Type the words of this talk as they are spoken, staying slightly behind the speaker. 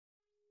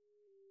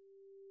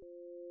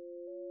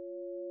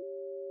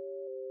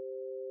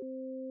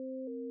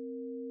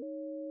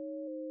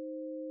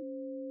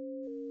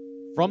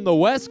From the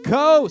West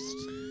Coast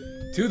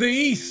to the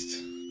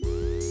East.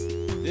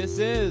 This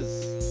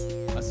is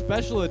a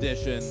special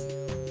edition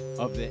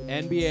of the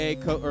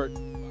NBA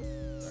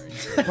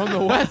from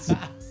the West.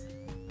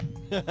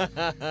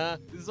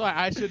 This is why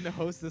I shouldn't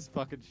host this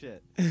fucking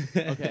shit.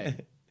 Okay.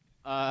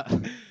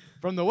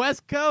 From the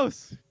West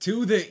Coast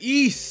to the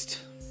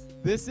East.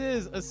 This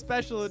is a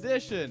special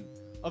edition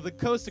of the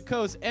Coast to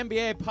Coast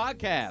NBA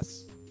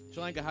podcast.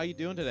 Shalenka, how you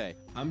doing today?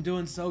 I'm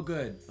doing so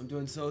good. I'm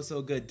doing so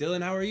good.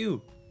 Dylan, how are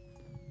you?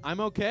 I'm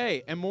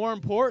okay. And more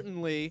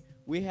importantly,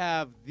 we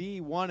have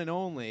the one and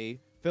only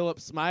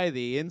Philip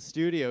Smithey in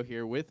studio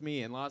here with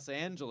me in Los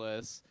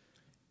Angeles.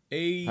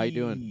 Hey. How you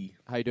doing?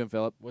 How you doing,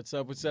 Philip? What's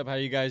up? How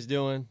you guys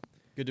doing?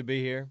 Good to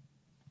be here.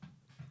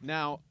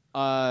 Now,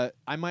 I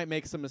might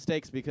make some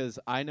mistakes because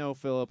I know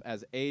Philip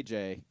as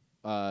AJ,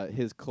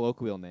 his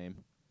colloquial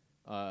name.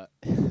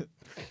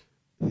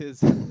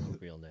 His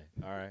Real name.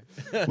 All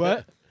right.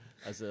 What?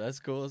 I said that's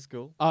cool. That's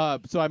cool.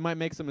 So I might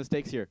make some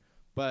mistakes here,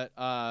 but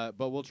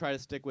we'll try to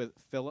stick with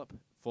Philip,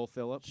 full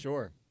Philip.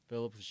 Sure.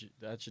 Philip,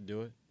 that should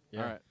do it.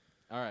 Yeah.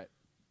 All right.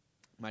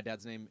 My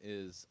dad's name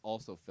is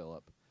also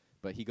Philip,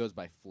 but he goes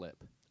by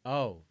Flip.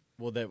 Oh,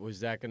 well,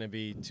 was that going to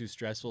be too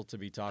stressful to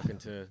be talking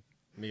to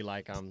me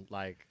like I'm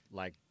like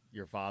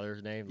your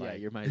father's name? Yeah, like,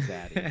 you're my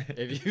daddy.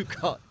 If you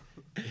call,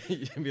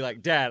 you'd be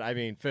like, Dad. I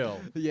mean, Phil.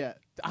 Yeah.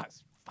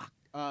 Fuck.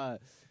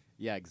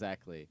 Yeah,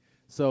 exactly.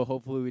 So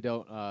hopefully we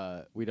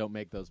don't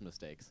make those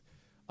mistakes.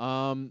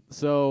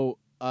 So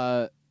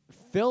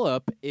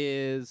Philip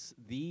is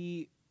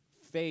the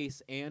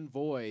face and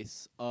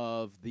voice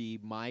of the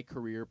My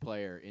Career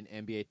Player in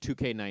NBA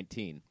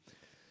 2K19.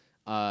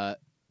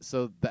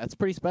 So that's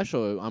pretty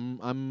special.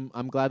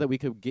 I'm glad that we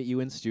could get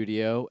you in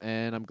studio,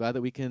 and I'm glad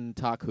that we can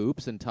talk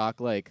hoops and talk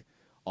like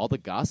all the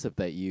gossip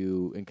that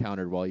you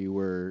encountered while you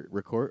were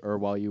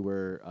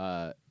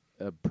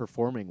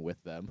performing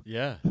with them.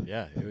 Yeah.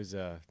 It was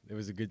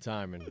a good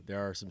time, and there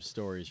are some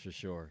stories for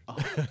sure. Oh,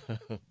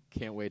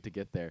 can't wait to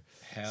get there.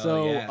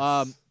 Hell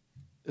yes.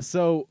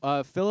 So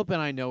Philip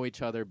and I know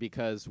each other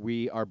because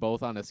we are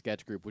both on a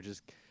sketch group, which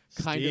is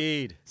kind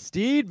of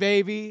Steed,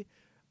 baby.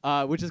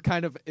 Which is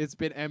kind of, it's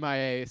been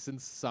MIA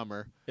since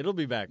summer. It'll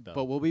be back though.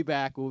 But we'll be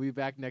back. We'll be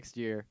back next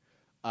year.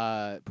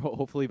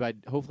 Hopefully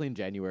in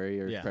January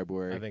or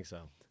February. I think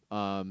so.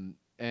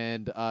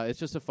 And it's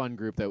just a fun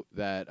group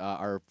that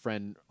our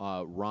friend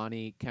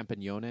Ronnie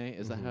Campagnone,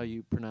 is that how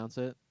you pronounce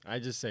it? I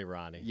just say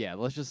Ronnie. Yeah,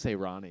 let's just say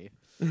Ronnie.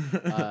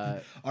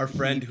 Our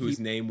friend whose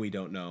name we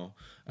don't know.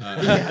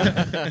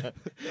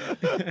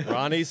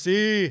 Ronnie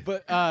C.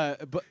 But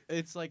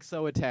it's like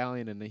so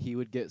Italian, and he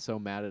would get so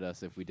mad at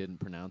us if we didn't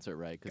pronounce it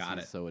right because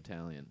he's so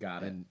Italian.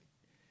 Got it. And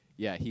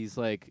yeah, he's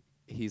like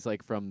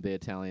from the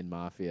Italian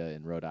mafia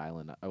in Rhode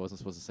Island. I wasn't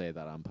supposed to say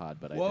that on pod,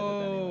 but I did it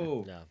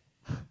anyway.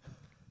 Yeah.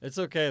 It's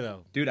okay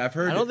though, dude. I've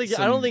heard. I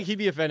don't think he'd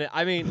be offended.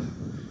 I mean,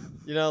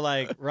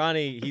 like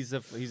Ronnie, he's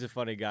a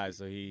funny guy,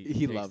 so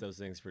he takes those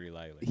things pretty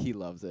lightly. He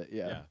loves it.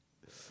 Yeah.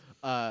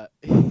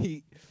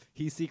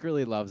 He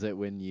secretly loves it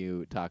when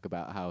you talk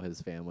about how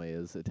his family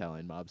is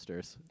Italian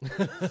mobsters.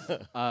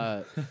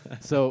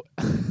 So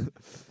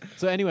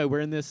anyway, we're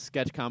in this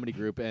sketch comedy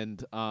group,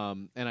 and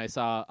I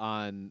saw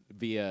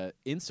via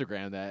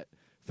Instagram that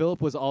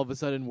Philip was all of a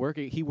sudden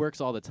working. He works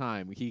all the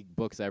time. He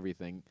books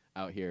everything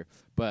out here.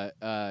 But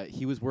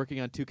he was working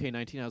on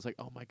 2K19. I was like,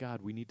 oh, my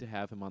God, we need to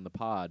have him on the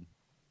pod.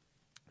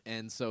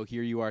 And so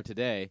here you are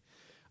today.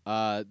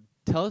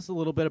 Tell us a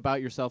little bit about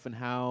yourself and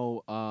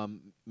how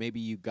maybe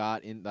you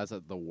got in. That's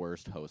the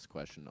worst host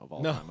question of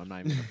all time. I'm not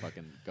even going to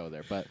fucking go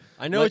there. But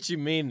I know what you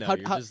mean, though.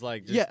 You're just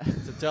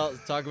to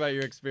talk about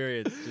your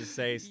experience. Just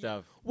say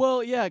stuff.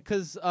 Well, yeah,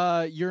 because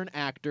you're an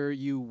actor.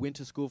 You went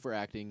to school for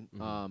acting.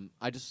 Mm-hmm.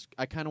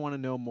 I kind of want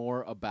to know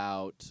more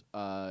about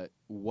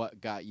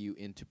what got you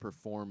into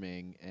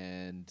performing,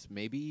 and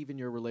maybe even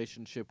your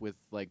relationship with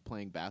like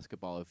playing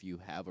basketball, if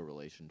you have a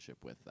relationship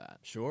with that.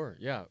 Sure.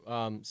 Yeah.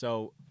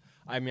 So,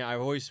 I mean,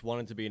 I've always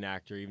wanted to be an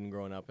actor. Even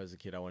growing up as a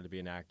kid, I wanted to be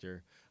an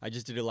actor. I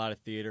just did a lot of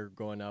theater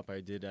growing up. I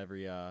did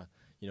every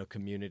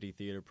community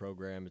theater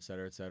program, et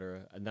cetera, et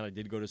cetera. And then I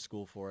did go to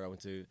school for it. I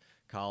went to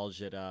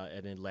college at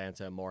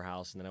Atlanta at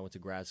Morehouse, and then I went to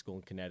grad school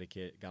in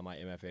Connecticut, got my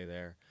MFA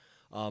there.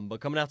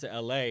 But coming out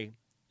to LA,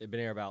 I've been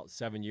here about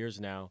 7 years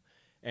now,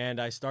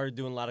 and I started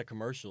doing a lot of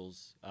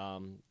commercials.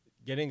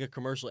 Getting a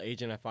commercial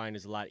agent, I find,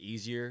 is a lot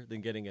easier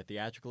than getting a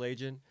theatrical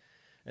agent.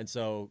 And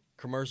so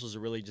commercials are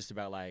really just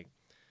about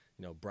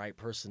bright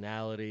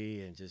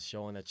personality and just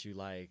showing that you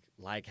like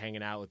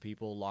hanging out with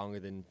people longer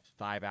than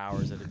 5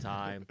 hours at a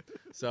time.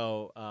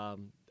 So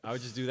I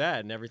would just do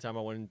that, and every time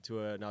I went into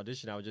an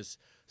audition, I would just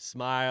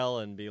smile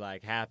and be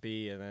like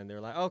happy, and then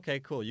they're like, "Okay,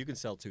 cool, you can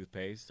sell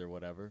toothpaste or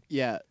whatever."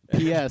 Yeah.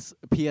 P.S.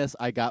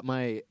 I got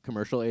my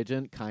commercial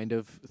agent kind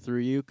of through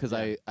you because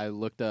I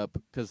looked up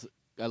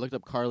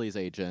Carly's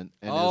agent,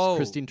 and it was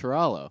Christine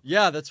Turallo.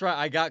 Yeah, that's right.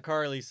 I got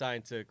Carly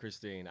signed to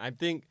Christine. I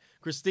think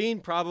Christine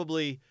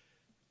probably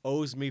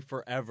owes me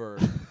forever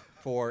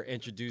for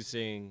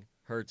introducing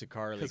her to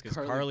Carly, because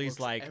Carly's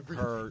like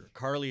everything.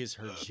 Carly is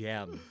her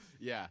gem.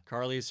 Yeah.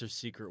 Carly is her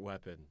secret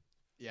weapon.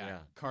 Yeah.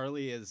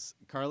 Carly is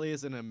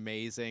an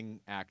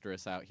amazing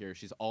actress out here.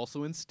 She's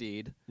also in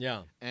Steed.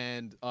 Yeah.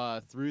 And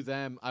through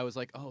them, I was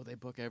like, oh, they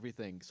book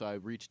everything. So I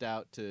reached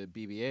out to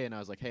BBA and I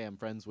was like, hey, I'm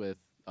friends with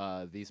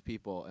these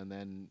people. And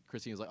then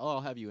Christine was like, oh,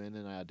 I'll have you in,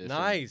 and I auditioned.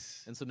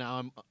 Nice. And so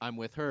now I'm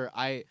with her.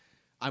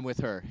 I'm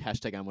with her.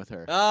 Hashtag I'm with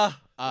her.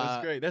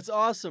 That's great. That's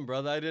awesome,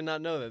 brother. I did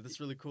not know that.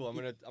 That's really cool. I'm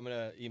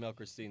gonna email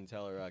Christine and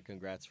tell her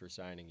congrats for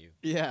signing you.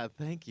 Yeah,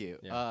 thank you.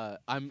 Yeah.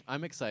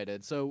 I'm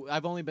excited. So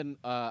I've only been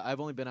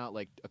out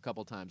like a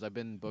couple times. I've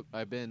been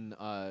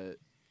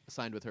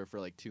signed with her for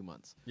like 2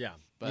 months. Yeah,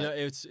 But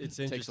it's takes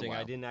a interesting. I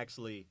while. didn't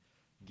actually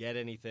get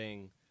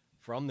anything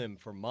from them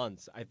for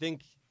months. I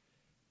think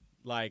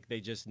like they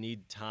just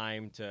need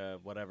time to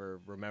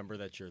remember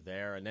that you're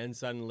there, and then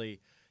suddenly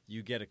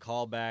you get a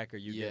call back or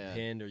you get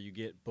pinned or you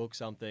get booked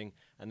something,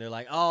 and they're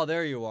like, oh,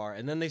 there you are,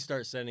 and then they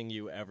start sending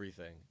you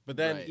everything. But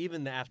then Right.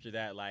 even after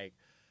that, like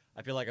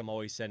I feel like I'm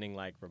always sending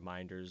like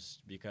reminders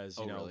because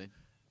you know. Really?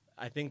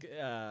 I think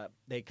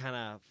they kind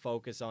of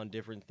focus on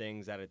different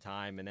things at a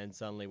time, and then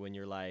suddenly when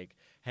you're like,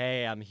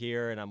 hey, I'm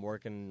here and I'm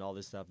working and all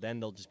this stuff, then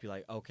they'll just be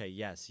like, okay,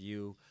 yes,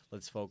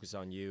 let's focus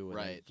on you, and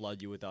then Right.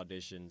 flood you with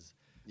auditions.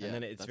 Yeah, And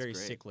then it's that's very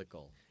great.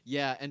 cyclical.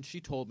 Yeah, and she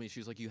told me, she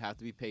was like, you have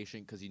to be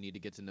patient because you need to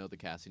get to know the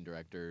casting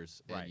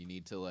directors, and Right. you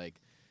need to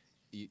like,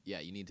 you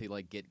need to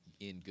like get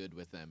in good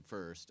with them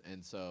first.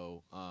 And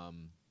so,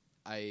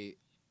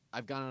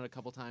 I've gone out a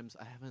couple times.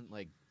 I haven't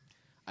like,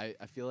 I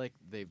feel like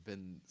the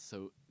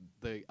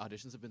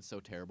auditions have been so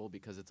terrible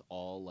because it's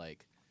all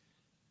like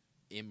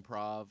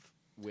improv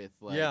with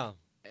like Yeah,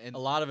 and a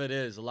lot of it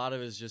is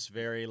just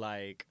very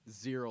like,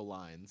 0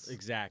 lines.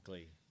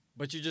 exactly.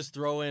 But you just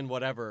throw in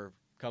whatever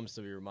comes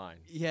to your mind.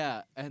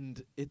 Yeah,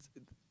 and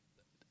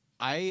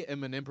I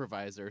am an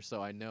improviser,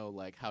 so I know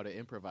like how to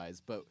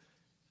improvise, but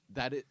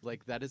that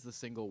is the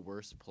single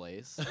worst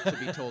place to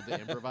be told to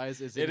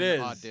improvise is in It an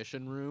is.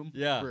 audition room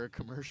Yeah. for a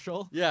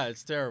commercial. Yeah,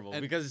 it's terrible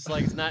And- because it's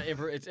like it's not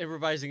it's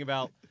improvising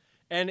about,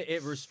 and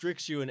it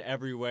restricts you in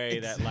every way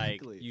that like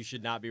Exactly. you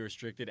should not be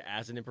restricted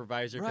as an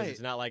improviser because Right.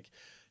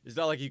 it's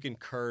not like you can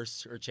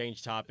curse or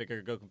change topic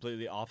or go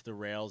completely off the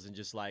rails and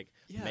just like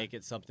Yeah. make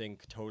it something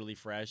totally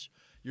fresh.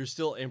 You're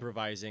still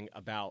improvising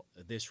about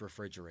this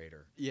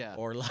refrigerator Yeah.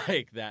 or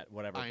like that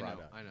whatever I know,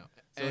 product. I know.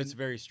 So it's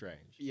very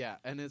strange. Yeah,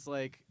 and it's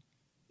like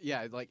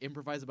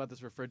improvise about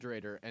this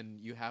refrigerator,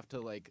 and you have to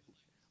like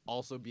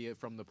also be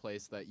from the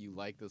place that you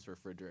like this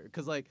refrigerator,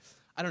 because like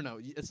I don't know,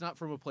 it's not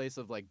from a place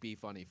of like be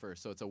funny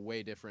first, so it's a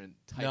way different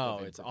type No,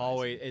 of it's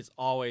improvising.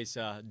 always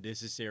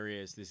this is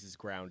serious, this is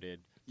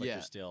grounded, but Yeah.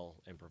 you're still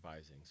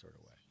improvising sort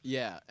of way.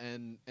 Yeah,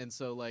 and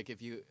so like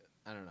if you,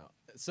 I don't know,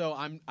 so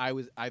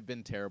I've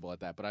been terrible at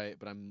that, but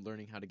I'm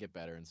learning how to get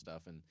better and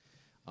stuff, and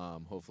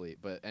hopefully.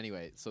 But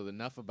anyway, so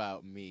enough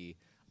about me.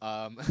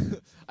 I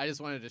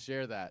just wanted to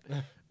share that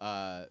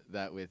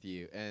that with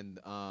you, and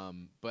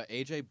but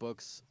AJ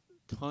books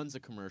tons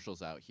of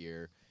commercials out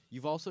here.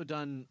 You've also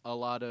done a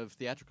lot of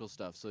theatrical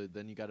stuff, so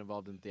then you got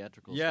involved in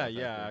theatrical Yeah, stuff.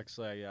 yeah. after.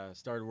 Actually, I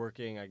started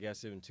working, I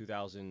guess, in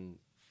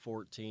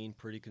 2014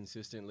 pretty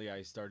consistently.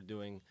 I started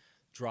doing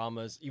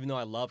dramas, even though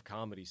I love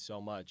comedy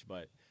so much.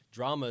 But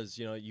dramas,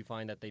 you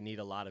find that they need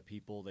a lot of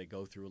people. They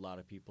go through a lot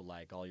of people,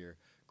 like all your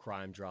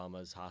crime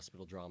dramas,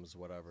 hospital dramas,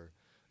 whatever.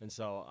 And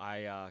so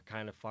I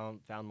kind of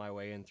found my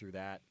way in through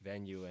that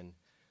venue. And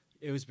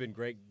it has been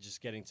great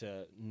just getting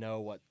to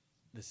know what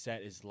the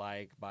set is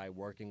like by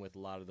working with a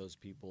lot of those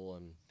people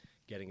and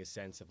getting a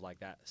sense of like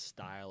that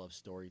style of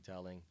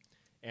storytelling.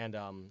 And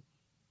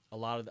a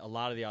lot of the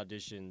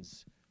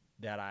auditions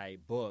that I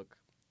book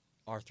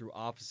are through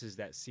offices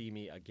that see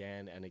me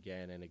again and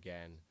again and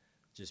again,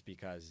 just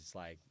because it's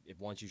like if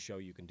once you show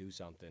you can do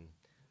something,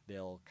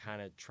 they'll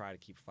kind of try to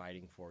keep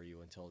fighting for you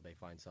until they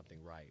find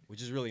something right,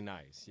 which is really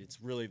nice. It's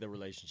really the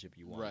relationship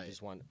you want. Right. You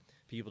just want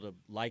people to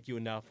like you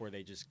enough where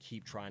they just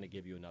keep trying to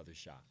give you another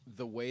shot.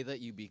 The way that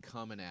you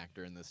become an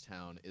actor in this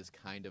town is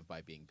kind of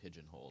by being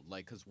pigeonholed.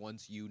 Like, because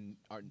once you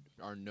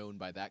are known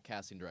by that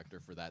casting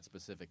director for that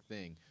specific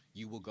thing,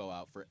 you will go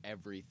out for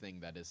everything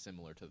that is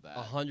similar to that.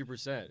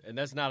 100%, and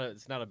it's not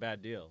a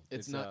bad deal.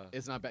 It's not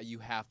bad. You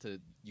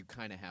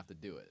kind of have to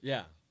do it.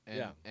 Yeah, And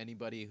yeah.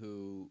 anybody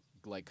who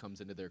like comes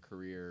into their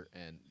career,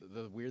 and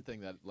the weird thing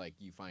that like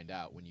you find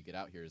out when you get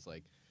out here is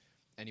like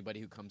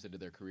anybody who comes into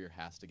their career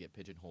has to get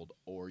pigeonholed,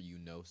 or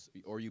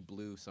or you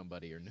blew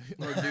somebody or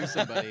knew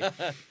somebody.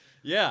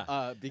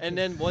 Yeah. Because And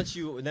then once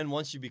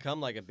you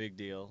become like a big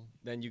deal,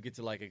 then you get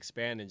to like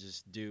expand and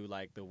just do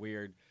like the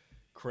weird,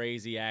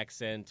 crazy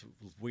accent,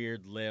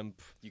 weird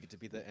limp. you get to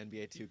be the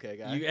NBA 2K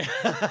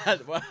guy.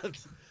 Well,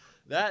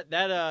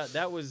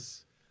 that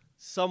was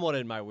somewhat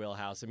in my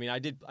wheelhouse. I mean,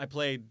 I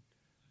played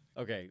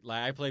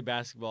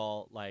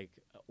basketball like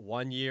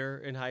 1 year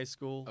in high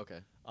school. Okay.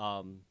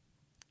 Um,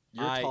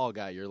 You're a tall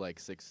guy. You're like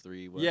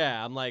 6'3". What?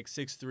 Yeah, I'm like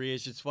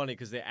 6'3". It's funny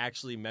because they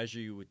actually measure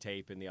you with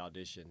tape in the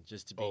audition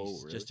just to be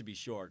really? just to be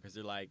sure. Because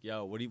they're like,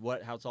 "Yo,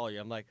 what? How tall are you?"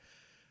 I'm like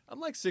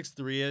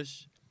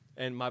 6'3"ish,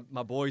 and my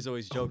boys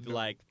always joke no.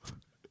 like,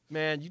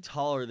 "Man, you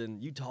taller than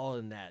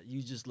that.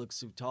 You just look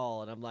so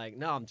tall." And I'm like,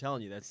 "No, I'm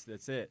telling you, that's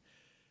it."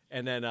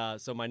 And then,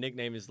 so my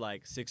nickname is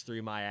like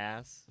 6'3" my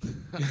ass.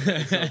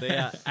 So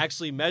they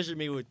actually measured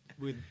me with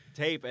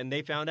tape, and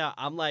they found out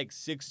I'm like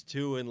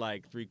 6'2" and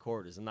like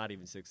 3/4. I'm not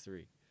even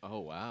 6'3".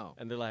 Oh wow!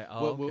 And they're like,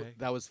 "Oh, okay."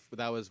 That was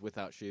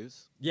without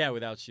shoes. Yeah,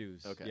 without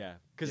shoes. Okay. Yeah,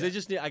 because they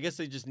just I guess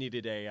they just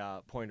needed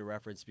a point of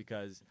reference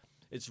because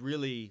it's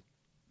really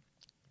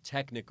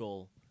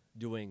technical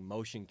doing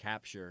motion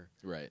capture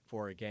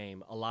for a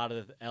game. A lot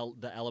of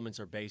the elements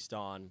are based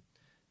on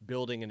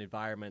building an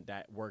environment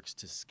that works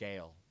to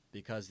scale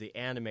because the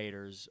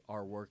animators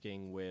are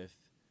working with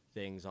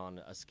things on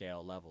a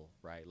scale level,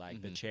 right?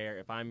 Like the chair,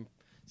 if I'm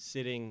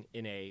sitting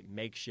in a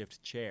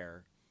makeshift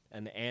chair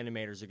and the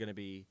animators are going to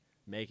be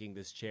making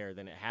this chair,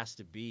 then it has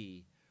to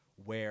be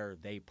where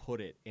they put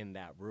it in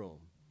that room.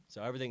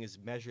 So everything is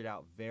measured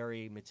out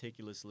very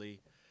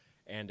meticulously,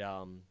 and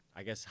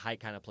I guess height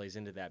kind of plays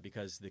into that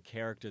because the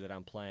character that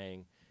I'm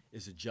playing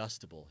is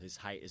adjustable. His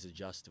height is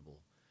adjustable.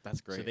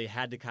 That's great. So they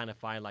had to kind of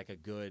find like a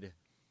good,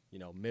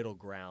 middle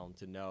ground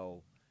to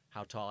know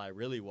how tall I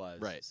really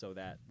was, so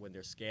that when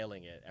they're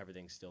scaling it,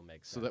 everything still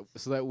makes sense.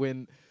 So that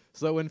when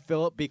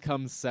Philip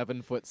becomes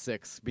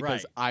 7'6",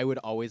 because I would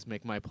always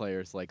make my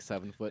players like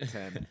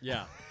 7'10".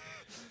 Yeah.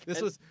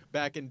 This was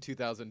back in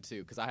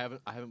 2002 because I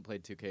haven't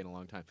played 2K in a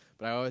long time,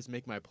 but I always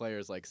make my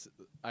players like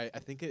I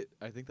think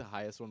the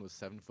highest one was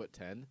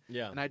 7'10".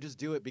 Yeah. And I just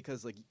do it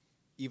because like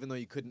even though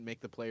you couldn't make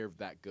the player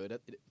that good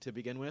to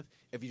begin with,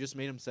 if you just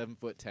made him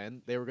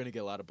 7'10", they were going to get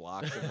a lot of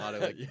blocks and a lot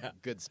of like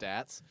good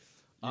stats.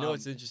 You know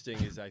what's interesting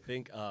is I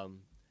think, and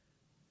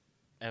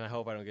I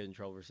hope I don't get in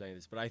trouble for saying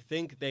this, but I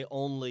think they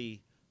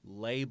only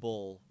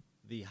label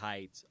the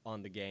height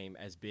on the game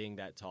as being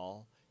that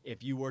tall.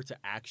 If you were to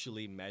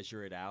actually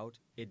measure it out,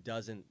 it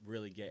doesn't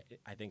really get,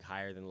 I think,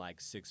 higher than like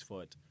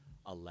 6'11".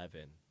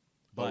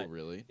 But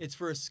really? It's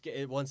for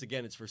once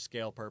again, it's for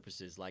scale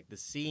purposes. Like the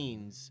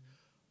scenes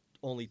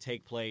only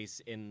take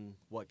place in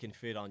what can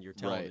fit on your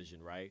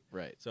television, right?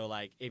 Right. So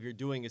like if you're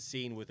doing a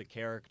scene with a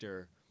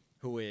character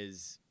who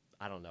is,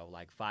 I don't know,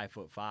 like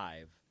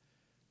 5'5",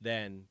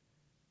 then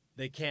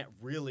they can't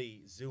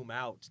really zoom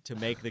out to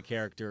make the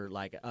character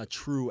like a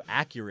true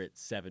accurate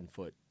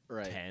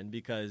 7'10"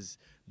 because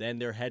then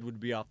their head would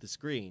be off the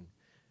screen,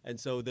 and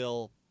so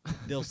they'll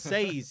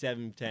say he's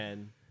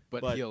 7'10",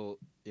 but he'll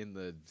in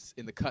the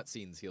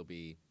cutscenes he'll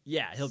be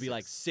be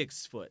like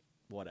 6 foot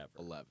whatever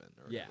 11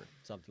 or whatever.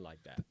 Something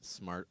like that.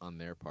 Smart on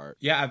their part.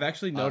 Yeah, I've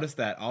actually noticed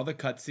that all the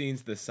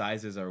cutscenes, the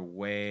sizes are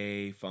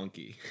way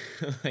funky.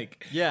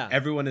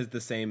 Everyone is the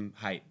same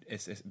height.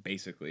 It's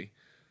basically.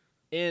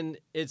 And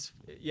it's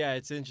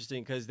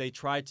interesting because they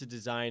tried to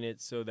design it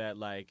so that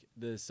like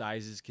the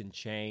sizes can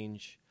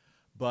change,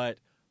 but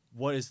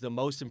what is the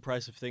most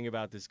impressive thing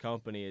about this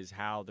company is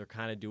how they're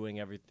kind of doing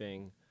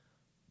everything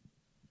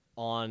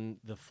on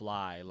the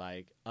fly.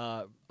 Like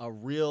some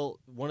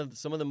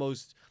of the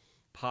most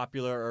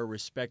popular or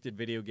respected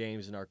video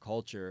games in our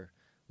culture,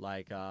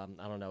 like I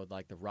don't know,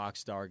 like the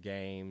Rockstar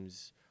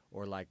games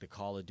or like the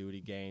Call of Duty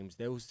games.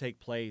 Those take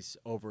place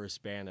over a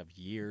span of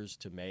years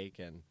to make,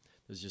 and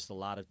there's just a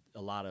lot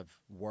of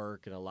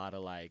work and a lot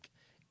of like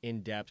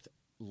in-depth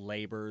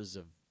labors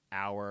of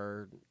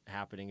hour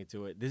happening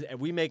into it.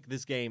 We make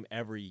this game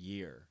every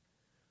year,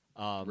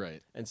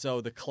 and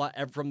so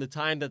from the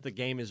time that the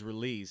game is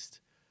released,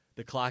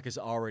 the clock is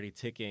already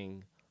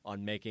ticking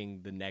on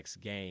making the next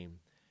game,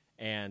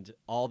 and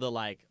all the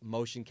like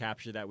motion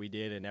capture that we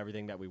did and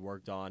everything that we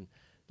worked on,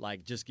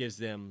 like just gives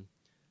them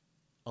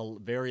a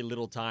very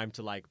little time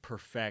to like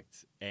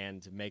perfect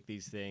and make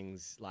these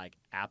things like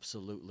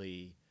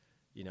absolutely,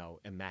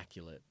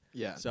 immaculate.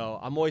 Yeah. So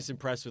I'm always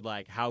impressed with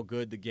like how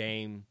good the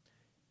game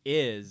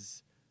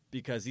is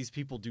because these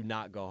people do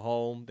not go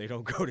home. They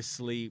don't go to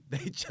sleep.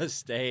 They just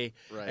stay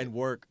and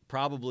work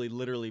probably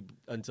literally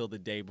until the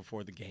day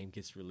before the game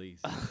gets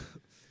released.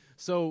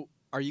 So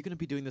are you going to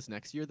be doing this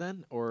next year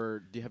then?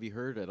 Or have you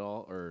heard at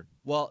all? Or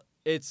Well,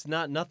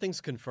 nothing's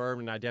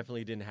confirmed, and I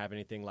definitely didn't have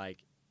anything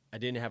like, I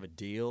didn't have a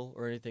deal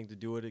or anything to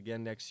do it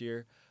again next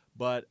year.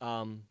 But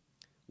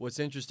what's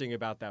interesting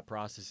about that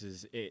process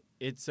is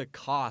it's a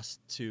cost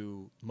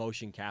to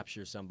motion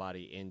capture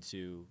somebody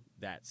into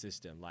that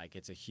system. Like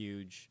it's a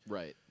huge,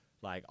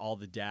 like all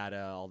the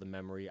data, all the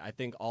memory. I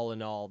think all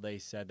in all, they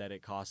said that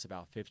it costs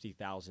about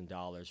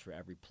 $50,000 for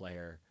every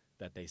player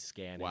that they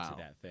scan into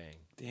that thing.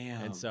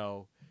 Damn. And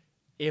so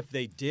if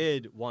they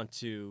did want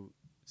to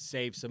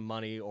save some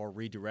money or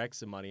redirect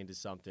some money into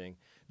something,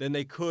 then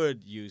they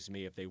could use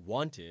me if they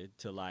wanted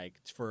to, like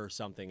for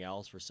something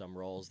else, for some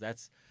roles.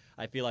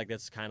 I feel like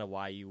that's kind of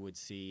why you would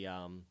see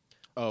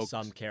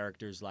some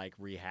characters like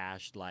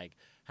rehashed, like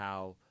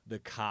how the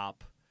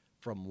cop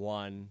from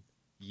one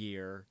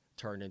year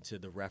turned into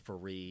the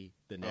referee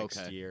the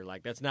next year.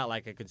 Like that's not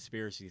like a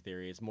conspiracy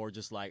theory. It's more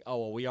just like, oh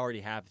well, we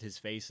already have his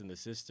face in the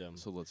system,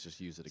 so let's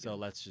just use it again. So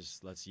let's use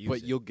it.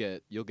 But you'll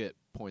get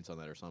points on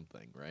that or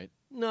something, right?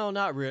 No,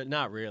 not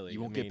really.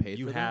 You won't get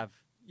paid for that?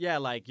 Yeah,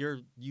 like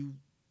you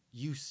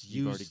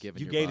already given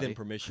you your gave body? them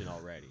permission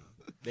already.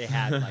 They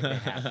had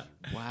you.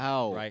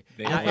 Wow. Right.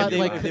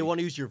 If they want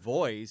to use your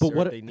voice, but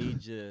or if they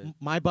need you.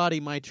 My body,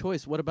 my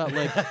choice. What about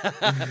like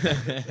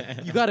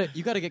you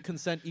gotta get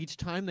consent each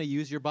time they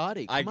use your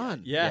body. Come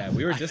on. Yeah,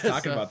 we were just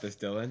talking about this,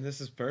 Dylan. This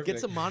is perfect. Get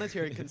some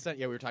monetary consent.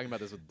 Yeah, we were talking about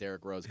this with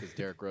Derrick Rose because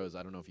Derrick Rose,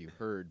 I don't know if you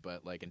heard,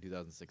 but like in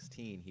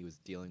 2016, he was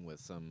dealing with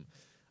some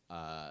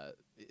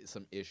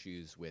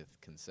issues with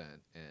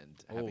consent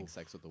and having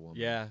sex with a woman.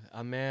 Yeah,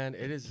 man,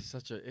 it's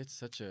such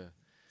a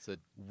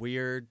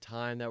weird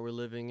time that we're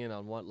living in.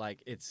 On what,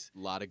 like, it's a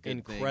lot of good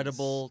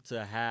incredible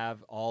to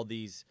have all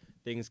these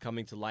things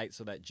coming to light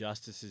so that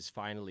justice is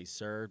finally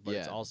served, but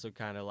it's also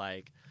kind of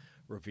like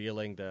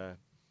revealing the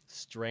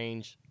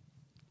strange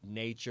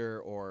nature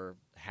or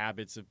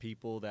habits of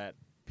people that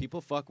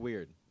people fuck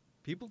weird.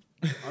 People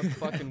are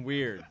fucking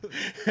weird,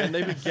 and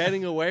they've been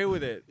getting away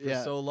with it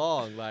for so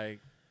long. Like,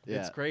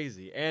 it's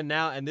crazy. And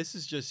this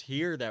is just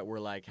here that we're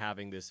like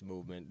having this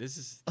movement. This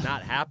is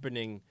not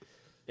happening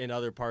in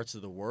other parts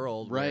of the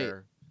world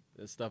where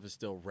this stuff is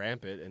still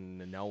rampant and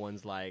no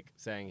one's like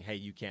saying, hey,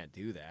 you can't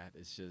do that.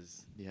 It's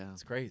just,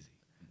 it's crazy.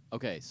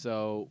 Okay,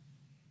 so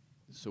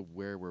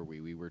where were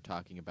we? We were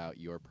talking about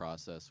your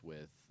process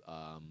with,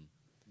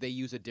 they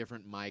use a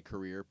different My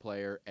Career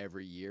player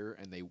every year,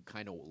 and they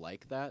kind of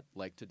like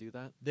to do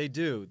that? They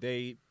do.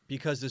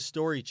 Because the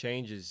story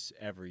changes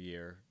every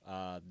year.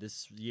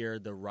 This year,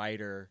 the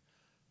writer...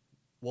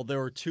 Well, there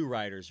were two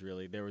writers,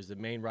 really. There was the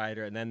main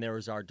writer, and then there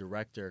was our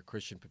director,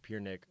 Christian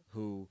Papiernik,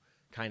 who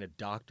kind of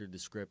doctored the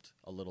script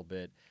a little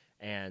bit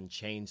and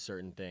changed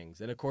certain things.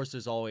 And, of course,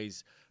 there's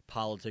always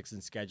politics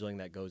and scheduling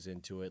that goes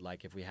into it.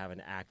 Like if we have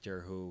an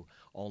actor who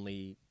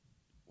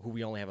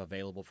we only have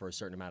available for a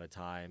certain amount of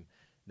time,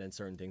 then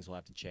certain things will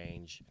have to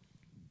change.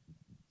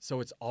 So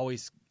it's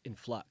always in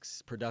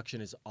flux.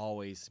 Production is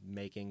always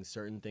making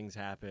certain things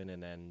happen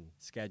and then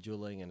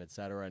scheduling and et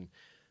cetera. And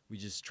we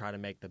just try to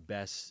make the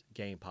best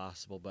game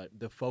possible. But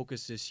the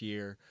focus this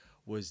year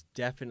was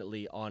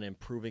definitely on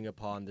improving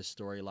upon the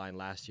storyline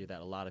last year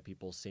that a lot of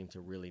people seem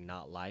to really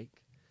not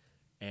like,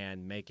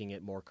 and making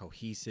it more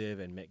cohesive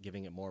and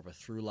giving it more of a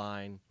through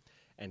line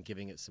and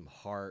giving it some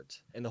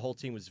heart. And the whole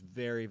team was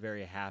very,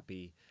 very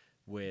happy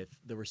with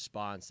the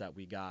response that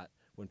we got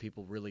when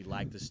people really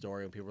liked the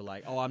story, when people were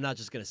like, oh, I'm not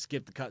just going to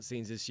skip the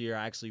cutscenes this year.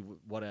 I actually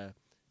want to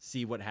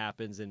see what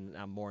happens, and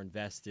I'm more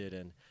invested.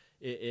 And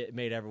it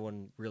made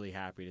everyone really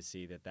happy to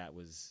see that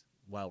was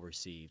well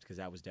received, because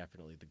that was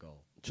definitely the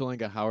goal.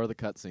 Chalinga, how are the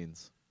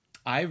cutscenes?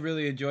 I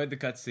really enjoyed the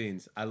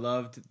cutscenes. I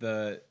loved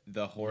the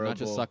horrible. You're not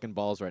just sucking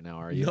balls right now,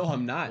 are you? No,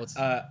 I'm not.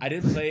 I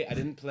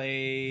didn't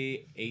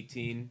play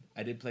 18.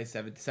 I did play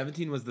 17.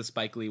 17 was the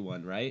Spike Lee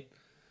one, right?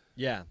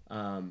 Yeah.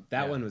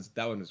 That one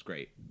was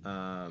great.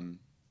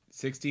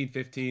 16,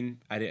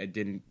 15, I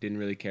didn't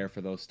really care for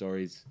those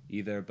stories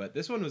either, but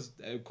this one was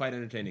quite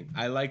entertaining.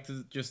 I liked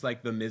just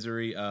like the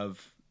misery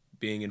of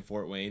being in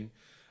Fort Wayne.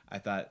 I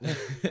thought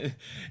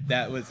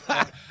that was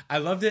I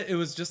loved it. It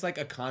was just like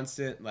a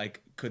constant,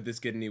 like, could this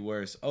get any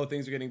worse? Oh,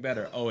 things are getting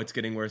better. Oh, it's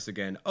getting worse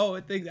again.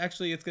 Oh,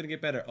 actually it's going to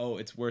get better. Oh,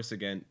 it's worse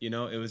again. You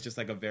know, it was just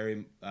like a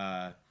very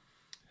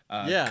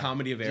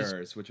comedy of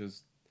errors, which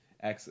was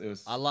it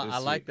was I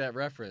like that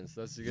reference.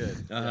 That's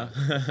good.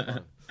 Uh-huh.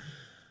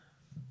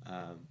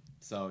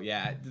 So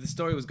yeah, the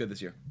story was good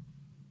this year.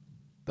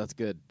 That's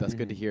good. That's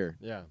good to hear.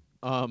 Yeah.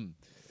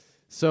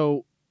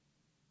 So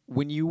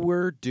when you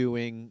were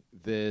doing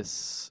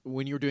this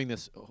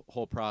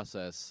whole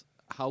process,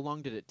 how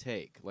long did it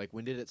take? Like,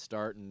 when did it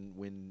start, and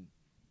when?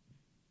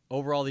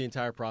 Overall, the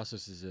entire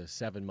process is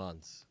 7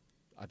 months.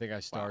 I think I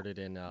started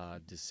in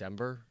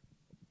December.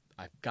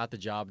 I got the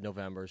job in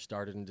November,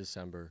 started in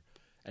December,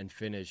 and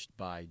finished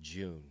by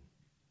June.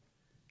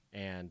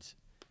 And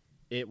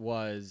it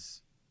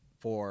was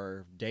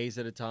for days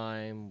at a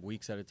time,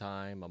 weeks at a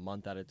time, a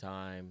month at a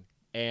time.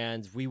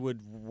 And we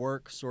would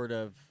work sort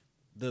of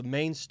the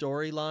main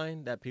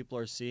storyline that people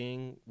are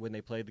seeing when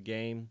they play the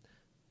game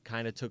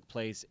kind of took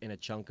place in a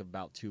chunk of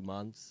about 2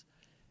 months.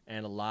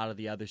 And a lot of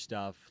the other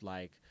stuff,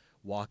 like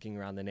walking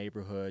around the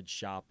neighborhood,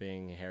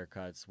 shopping,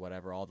 haircuts,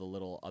 whatever, all the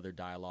little other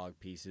dialogue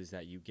pieces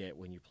that you get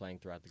when you're playing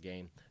throughout the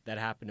game, that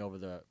happened over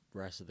the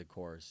rest of the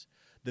course.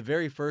 The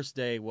very first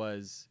day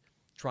was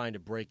trying to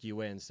break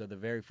you in. So the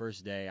very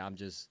first day, I'm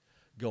just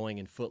going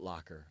in Foot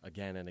Locker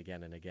again and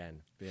again and again,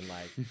 being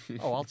like,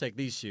 oh, I'll take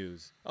these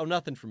shoes. Oh,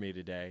 nothing for me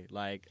today.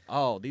 Like,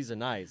 oh, these are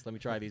nice. Let me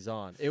try these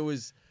on. It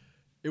was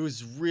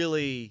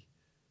really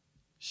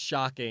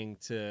shocking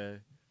to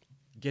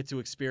get to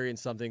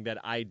experience something that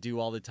I do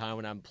all the time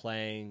when I'm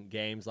playing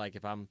games. Like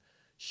if I'm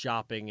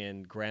shopping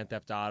in Grand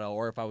Theft Auto,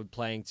 or if I was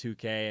playing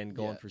 2K and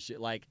going for shit.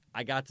 Like,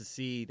 I got to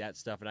see that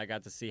stuff, and I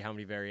got to see how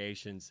many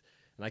variations.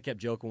 And I kept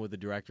joking with the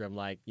director. I'm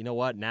like, you know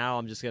what? Now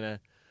I'm just going to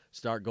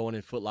start going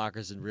in Foot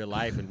Lockers in real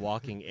life and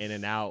walking in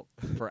and out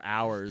for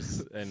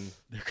hours, and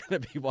they're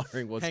going to be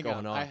wondering what's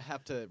going on. I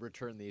have to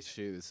return these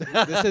shoes.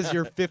 This is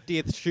your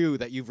 50th shoe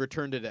that you've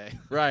returned today.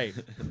 Right.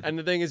 And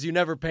the thing is, you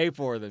never pay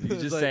for them. You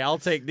just say, I'll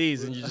take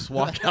these, and you just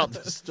walk out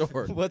the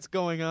store. What's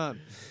going on?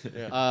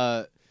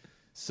 Yeah.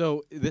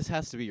 So this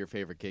has to be your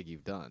favorite gig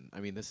you've done. I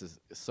mean, this is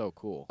so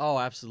cool. Oh,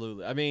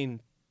 absolutely. I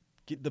mean,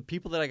 the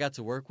people that I got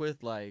to work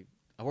with, like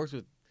I worked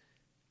with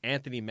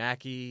Anthony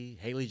Mackie,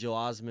 Haley Joel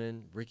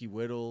Osment, Ricky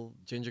Whittle,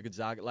 Ginger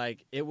Gonzaga.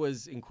 Like, it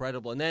was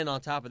incredible. And then on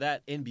top of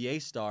that,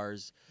 NBA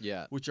stars,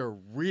 Yeah. which are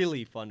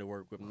really fun to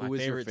work with. Who My is your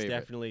favorite's favorite?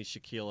 definitely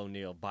Shaquille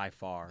O'Neal by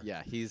far.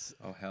 Yeah, he's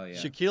Oh hell yeah!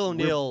 Shaquille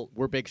O'Neal,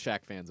 we're big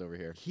Shaq fans over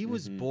here. he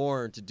was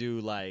born to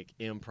do like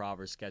improv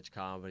or sketch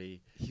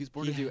comedy. He was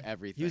born to do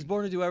everything. He was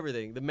born to do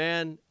everything. The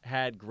man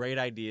had great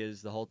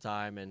ideas the whole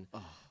time, and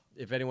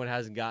if anyone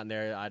hasn't gotten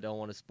there, I don't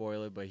want to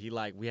spoil it, but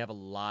we have a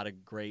lot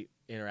of great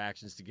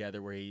interactions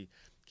together where he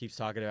keeps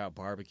talking about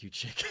barbecue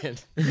chicken.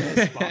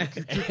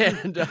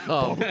 And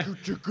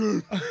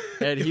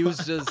and he was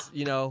just,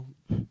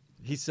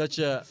 he's such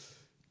a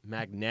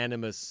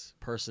magnanimous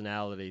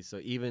personality. So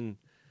even,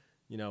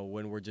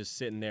 when we're just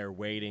sitting there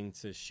waiting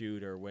to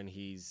shoot, or when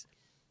he's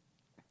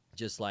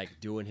just like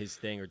doing his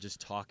thing or just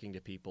talking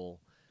to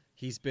people,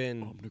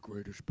 I'm the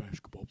greatest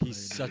basketball player.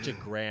 He's such a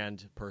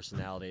grand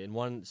personality. And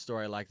one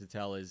story I like to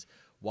tell is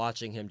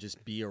watching him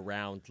just be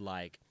around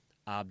like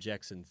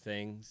objects and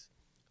things.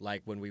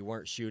 Like when we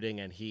weren't shooting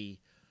and he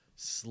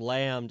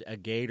slammed a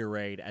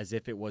Gatorade as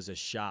if it was a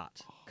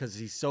shot because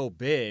he's so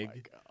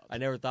big. I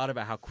never thought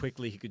about how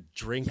quickly he could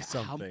drink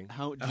something.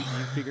 How do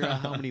you figure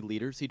out how many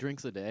liters he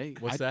drinks a day?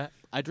 What's that?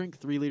 I drink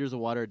 3 liters of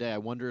water a day. I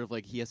wonder if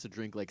like he has to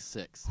drink like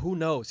 6. Who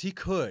knows? He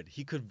could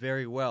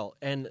very well.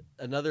 And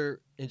another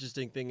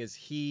interesting thing is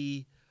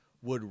he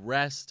would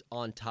rest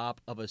on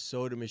top of a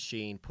soda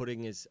machine,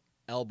 putting his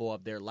elbow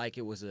up there like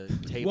it was a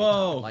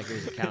tabletop, like it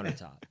was a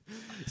countertop.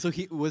 So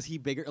was he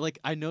bigger? Like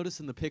I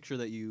noticed in the picture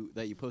that you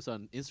post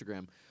on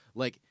Instagram,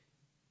 like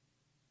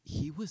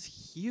he was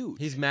huge.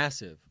 He's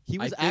massive. He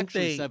was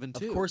actually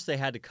 7'2". Of course, they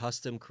had to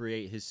custom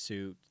create his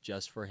suit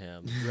just for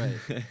him,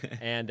 right?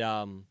 And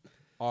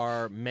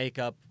our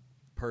makeup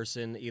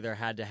person either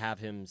had to have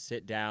him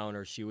sit down,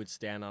 or she would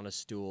stand on a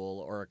stool,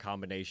 or a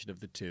combination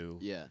of the two.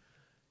 Yeah.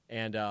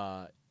 And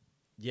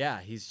yeah,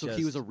 he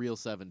was a real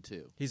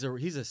 7'2". He's a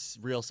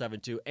real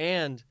 7'2",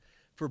 and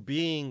for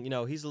being,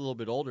 he's a little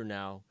bit older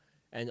now,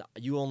 and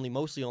you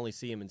mostly only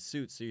see him in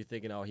suits, so you're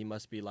thinking, oh, he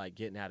must be like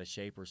getting out of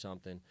shape or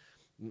something.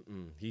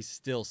 He's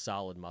still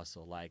solid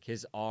muscle. Like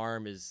his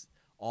arm is,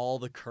 all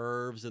the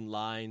curves and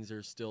lines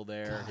are still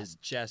there. God. His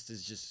chest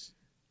is just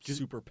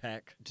super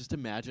pec. Just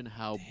imagine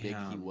how big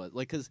he was.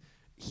 Like, cause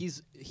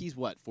he's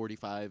what,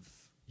 45?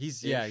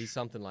 He's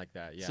something like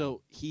that. Yeah.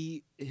 So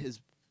he is.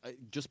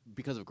 Just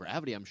because of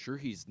gravity, I'm sure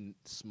he's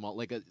small,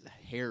 like a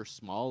hair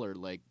smaller,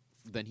 like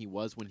than he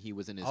was when he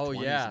was in his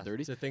 20s and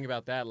 30s. So think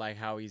about that, like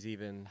how he's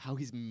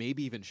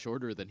maybe even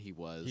shorter than he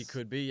was. He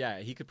could be, yeah.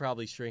 He could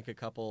probably shrink a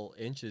couple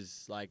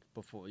inches, like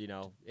before,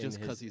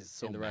 just because he's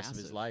so in the rest massive.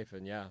 of his life,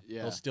 and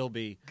he'll still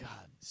be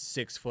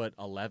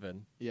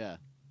 6'11". Yeah.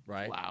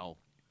 Right. Wow.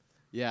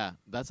 Yeah,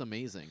 that's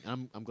amazing.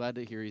 I'm glad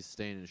to hear he's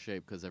staying in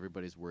shape because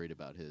everybody's worried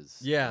about his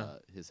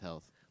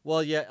health.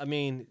 Well, yeah. I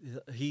mean,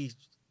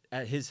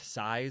 at his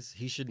size,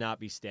 he should not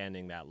be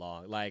standing that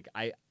long. Like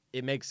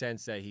it makes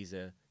sense that he's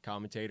a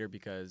commentator,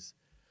 because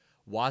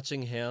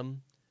watching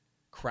him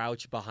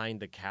crouch behind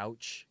the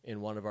couch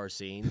in one of our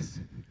scenes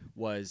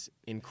was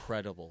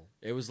incredible.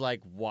 It was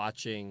like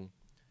watching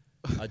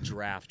a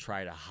giraffe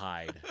try to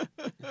hide.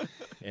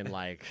 And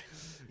like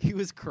he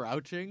was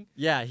crouching?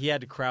 Yeah, he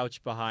had to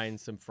crouch behind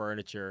some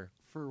furniture.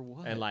 For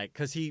what? And like,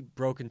 cuz he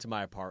broke into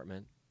my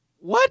apartment.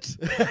 What?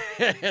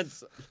 And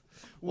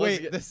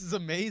wait, this is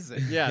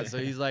amazing. Yeah, so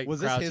he's like, was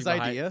this his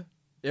idea?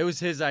 It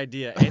was his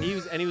idea, and he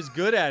was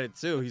good at it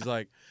too. He's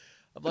like,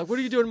 I'm like, what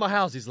are you doing in my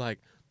house? He's like,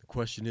 the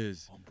question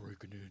is, I'm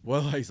breaking in.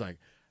 Well, he's like,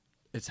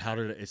 it's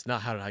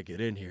not how did I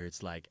get in here?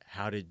 It's like,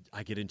 how did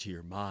I get into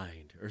your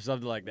mind, or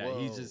something like that.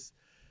 Whoa.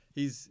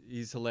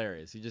 He's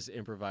hilarious. He just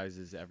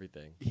improvises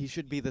everything. He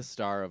should be the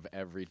star of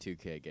every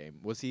 2K game.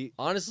 Was he?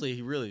 Honestly,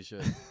 he really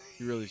should.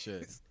 He really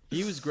should.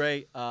 He was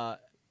great.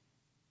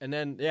 And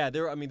then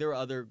there were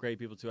other great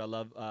people too. I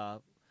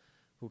love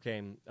who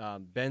came.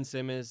 Ben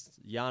Simmons,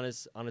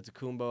 Giannis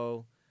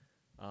Antetokounmpo.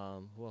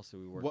 Who else did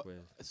we work with?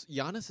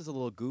 Giannis is a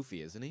little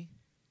goofy, isn't he?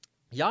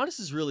 Giannis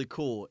is really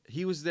cool.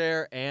 He was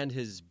there, and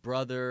his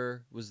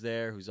brother was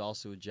there, who's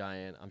also a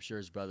giant. I'm sure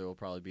his brother will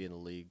probably be in the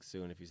league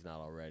soon if he's not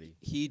already.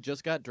 He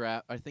just got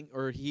drafted, I think,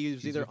 or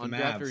he's either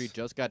undrafted or he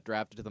just got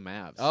drafted to the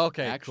Mavs.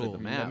 Okay, actually, cool.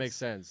 The Mavs. That makes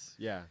sense.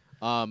 Yeah.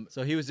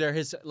 So he was there.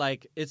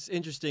 It's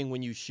interesting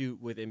when you shoot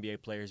with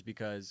NBA players,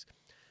 because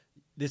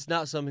it's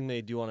not something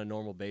they do on a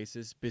normal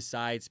basis.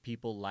 Besides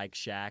people like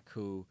Shaq,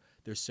 who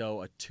they're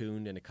so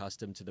attuned and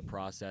accustomed to the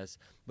process,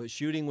 but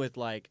shooting with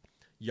like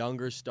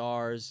younger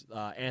stars,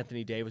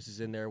 Anthony Davis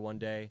is in there one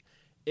day.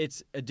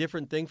 It's a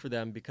different thing for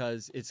them,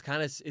 because it's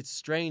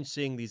strange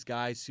seeing these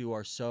guys who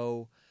are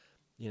so,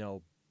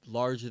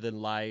 larger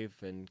than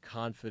life and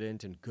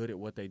confident and good at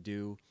what they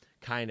do,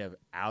 kind of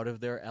out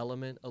of their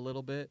element a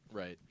little bit.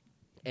 Right.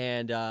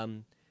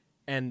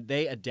 And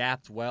they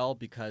adapt well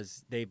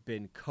because they've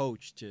been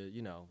coached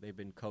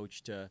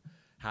to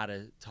how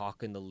to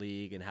talk in the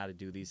league and how to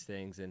do these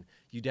things. And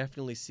you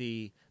definitely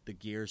see the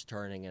gears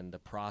turning and the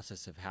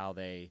process of how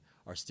they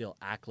are still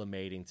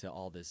acclimating to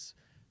all this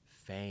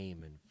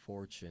fame and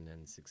fortune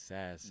and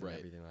success and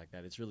everything like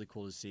that. It's really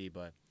cool to see.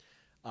 But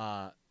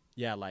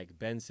yeah, like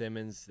Ben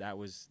Simmons, that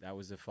was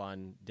a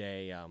fun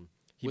day.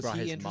 He Was brought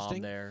he his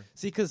interesting? mom there.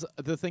 See, because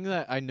the thing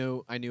that I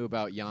knew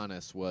about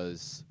Giannis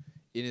was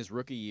in his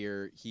rookie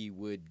year, he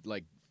would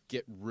like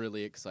get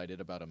really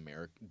excited about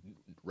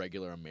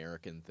regular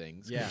American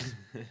things. Yeah.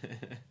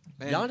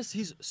 Giannis,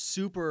 he's a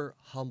super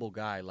humble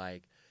guy.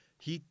 Like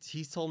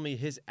he's told me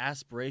his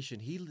aspiration,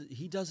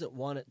 he doesn't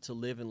want it to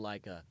live in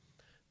like a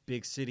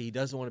big city. He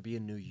doesn't want to be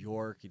in New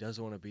York. He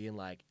doesn't want to be in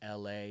like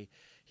LA.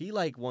 He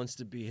like wants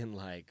to be in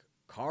like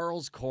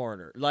Carl's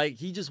Corner. Like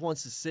he just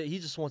wants to sit. He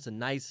just wants a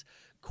nice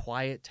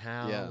quiet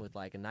town with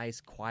like a nice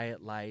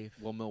quiet life.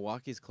 Well,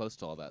 Milwaukee's close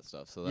to all that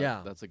stuff, so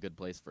that's a good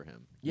place for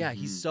him. Yeah,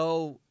 he's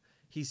so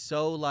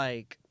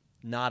like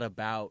not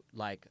about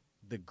like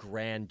the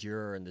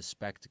grandeur and the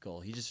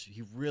spectacle. He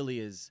really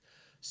is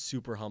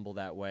super humble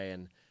that way,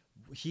 and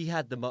he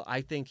had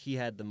I think he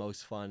had the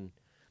most fun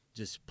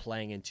just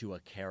playing into a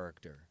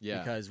character. Yeah,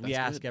 because we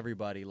ask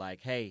everybody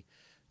like, hey,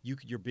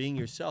 you're being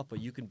yourself,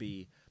 but you can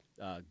be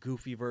a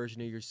goofy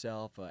version of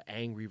yourself, an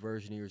angry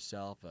version of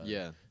yourself,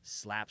 a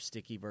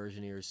slapsticky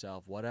version of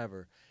yourself,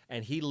 whatever.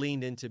 And he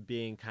leaned into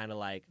being kind of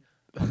like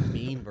a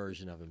mean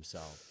version of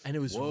himself, and it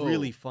was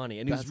really funny,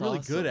 and he was really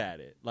good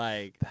at it.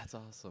 Like that's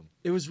awesome.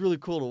 It was really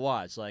cool to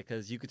watch, like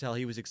because you could tell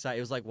he was excited.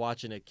 It was like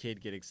watching a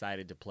kid get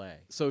excited to play.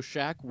 So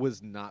Shaq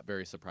was not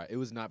very surprised. It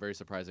was not very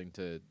surprising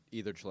to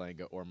either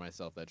Chalanga or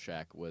myself that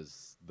Shaq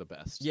was the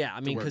best. Yeah,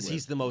 I mean because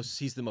he's the most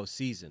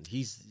seasoned.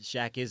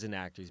 Shaq is an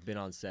actor. He's been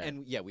on set,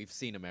 and yeah, we've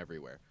seen him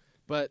everywhere.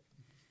 But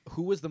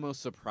who was the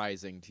most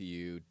surprising to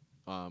you?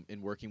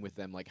 In working with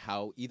them, like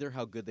how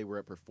good they were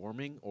at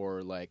performing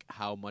or like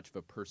how much of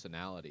a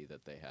personality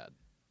that they had?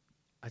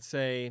 I'd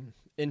say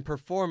in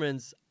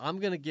performance, I'm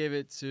going to give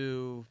it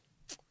to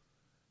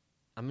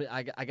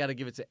I got to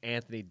give it to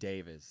Anthony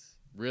Davis.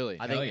 Really?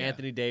 I think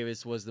Anthony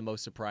Davis was the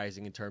most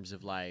surprising in terms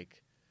of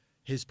like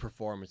his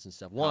performance and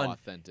stuff. One, how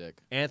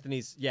authentic.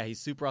 Anthony's he's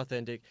super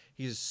authentic.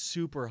 He's a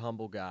super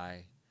humble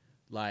guy.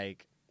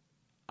 Like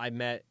I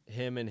met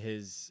him and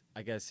his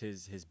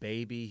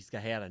baby. He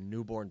had a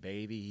newborn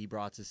baby. He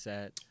brought to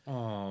set.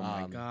 Oh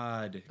my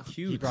god,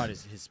 cute. He brought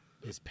his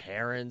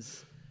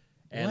parents,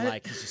 and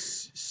like he's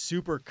just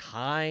super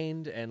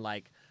kind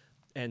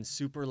and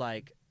super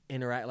like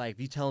interact. Like if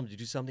you tell him to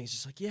do something, he's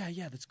just like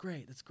yeah, that's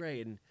great,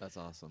 and that's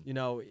awesome. You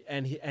know,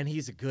 and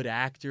he's a good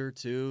actor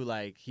too.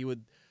 Like he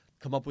would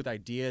come up with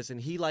ideas,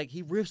 and he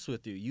riffs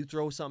with you. You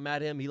throw something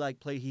at him,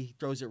 he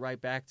throws it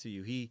right back to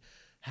you. He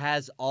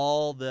has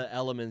all the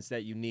elements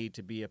that you need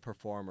to be a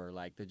performer.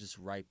 Like they're just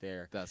right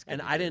there.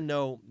 And I didn't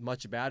know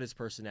much about his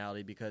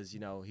personality because, you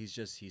know,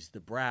 he's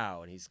the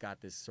brow and he's got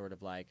this sort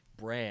of like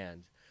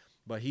brand.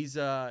 But he's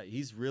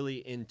really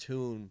in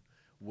tune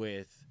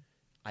with,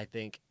 I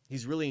think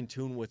he's really in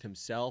tune with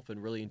himself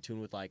and really in tune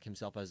with like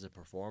himself as a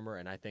performer.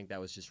 And I think that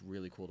was just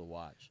really cool to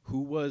watch. Who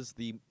was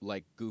the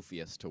like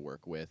goofiest to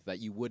work with that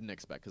you wouldn't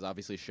expect? Because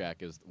obviously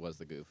Shaq was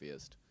the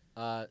goofiest.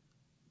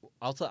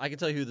 I can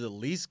tell you who the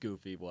least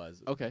goofy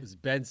was. Okay. It was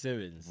Ben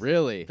Simmons.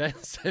 Really? Ben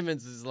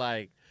Simmons is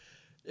like,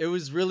 it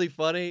was really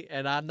funny,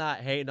 and I'm not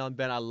hating on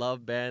Ben. I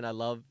love Ben. I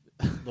love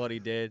what he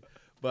did.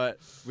 But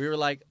we were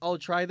like, oh,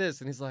 try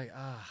this. And he's like,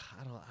 I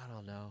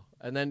don't know.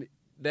 And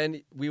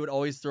then we would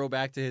always throw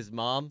back to his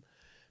mom.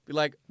 Be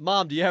like,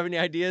 Mom, do you have any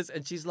ideas?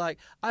 And she's like,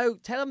 oh,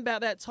 tell him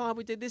about that time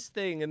we did this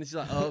thing. And she's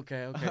like, oh,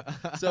 okay.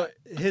 So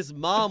his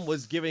mom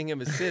was giving him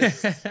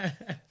assists.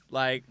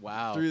 Like,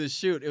 wow. Through the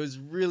shoot. It was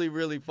really,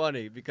 really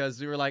funny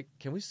because we were like,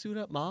 can we suit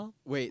up, Mom?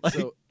 Wait, like,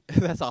 so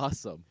that's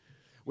awesome.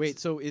 Wait,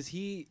 so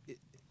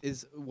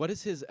what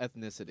is his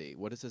ethnicity?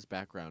 What is his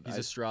background? He's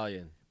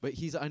Australian. But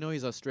I know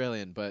he's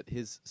Australian, but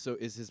is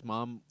his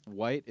mom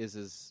white?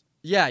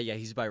 Yeah,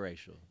 he's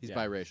biracial. He's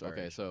biracial.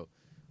 Okay, so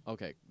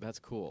okay, that's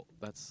cool.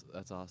 That's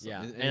awesome.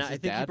 Yeah, and I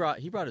think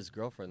he brought his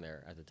girlfriend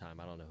there at the time.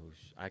 I don't know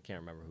I can't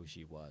remember who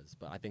she was,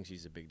 but I think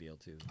she's a big deal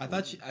too. I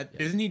thought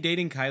isn't he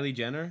dating Kylie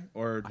Jenner?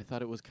 Or I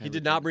thought it was Kylie. He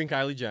did not bring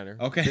Kylie Jenner.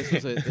 Okay,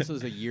 this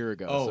was a year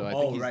ago. So I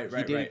think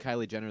he dated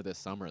Kylie Jenner this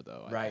summer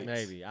though. Right,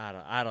 maybe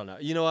I don't know.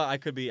 You know what? I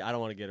could be. I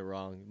don't want to get it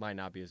wrong. It might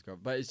not be his girl,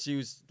 but she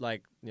was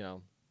like, you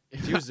know,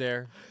 she was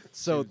there.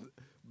 So.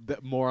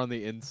 More on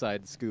the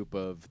inside scoop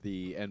of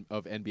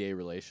NBA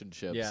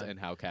relationships and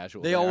how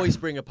casual they always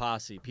bring a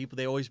posse.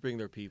 They always bring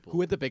their people.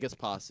 Who had the biggest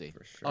posse?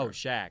 For sure. Oh,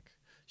 Shaq.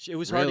 It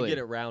was hard to get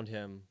around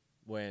him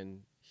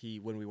when we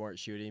weren't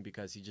shooting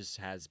because he just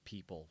has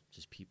people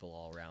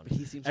all around him.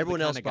 He seems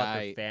Everyone else brought brought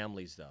their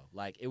families though.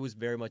 Like it was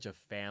very much a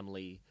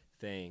family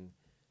thing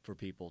for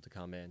people to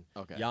come in.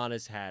 Okay.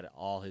 Giannis had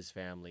all his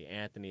family.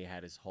 Anthony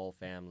had his whole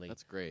family.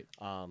 That's great.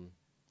 Who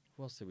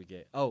else did we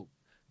get? Oh,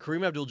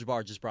 Kareem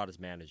Abdul-Jabbar just brought his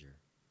manager.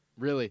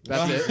 Really?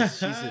 That's it?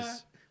 She's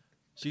his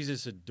She's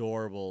this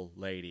adorable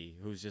lady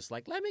who's just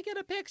like, let me get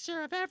a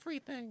picture of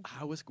everything.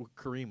 How was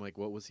Kareem? Like,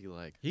 what was he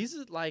like?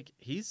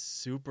 He's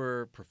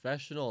super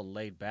professional and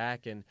laid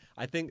back, and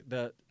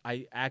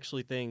I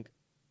actually think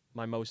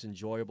my most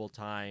enjoyable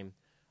time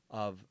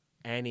of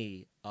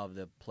any of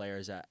the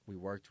players that we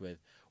worked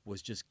with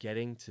was just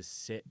getting to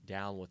sit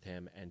down with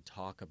him and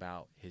talk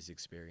about his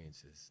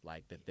experiences,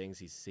 like the things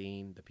he's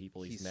seen, the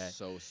people he's met. He's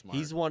so smart.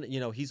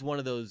 He's one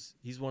of those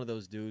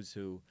dudes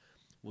who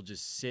will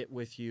just sit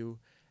with you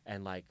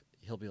and like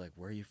he'll be like,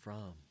 where are you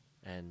from?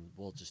 And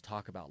we'll just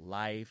talk about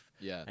life.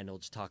 Yeah. And he'll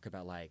just talk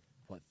about like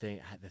the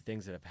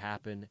things that have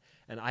happened.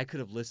 And I could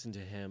have listened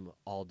to him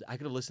I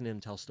could have listened to him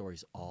tell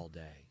stories all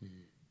day.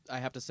 I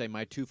have to say,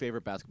 my two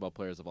favorite basketball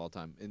players of all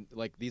time, and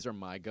like these are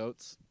my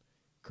goats,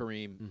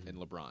 Kareem and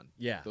LeBron.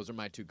 Yeah. Those are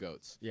my two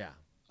goats. Yeah.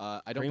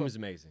 Kareem was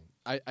amazing.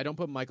 I don't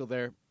put Michael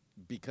there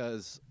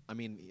because, I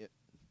mean,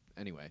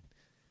 anyway,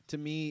 to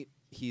me,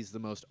 he's the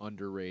most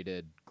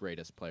underrated,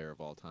 greatest player of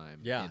all time.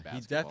 Yeah, in basketball.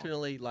 he's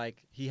definitely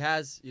like he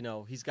has,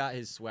 he's got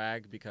his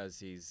swag because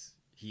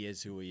he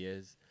is who he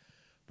is,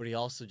 but he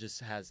also just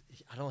has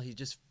he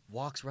just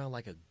walks around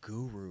like a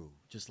guru,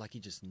 just like he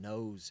just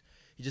knows.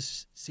 He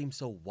just seems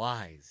so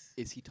wise.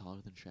 Is he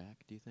taller than Shaq,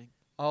 do you think?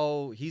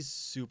 Oh, he's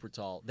super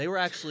tall. They were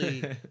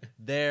actually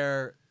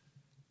there.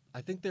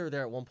 I think they were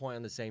there at one point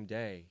on the same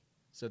day,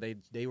 so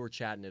they were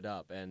chatting it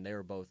up, and they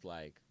were both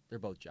like they're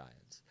both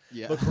giants.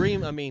 Yeah. But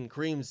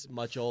Kareem's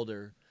much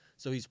older,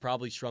 so he's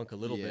probably shrunk a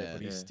little bit,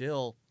 but he's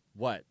still,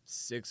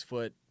 6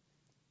 foot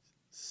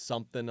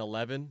something,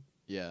 11?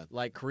 Yeah.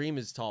 Like, Kareem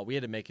is tall. We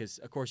had to make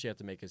of course you have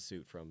to make his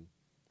suit from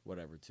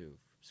whatever, too,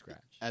 scratch.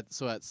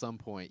 So at some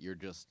point, you're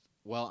just,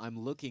 I'm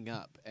looking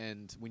up,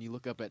 and when you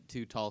look up at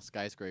two tall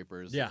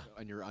skyscrapers,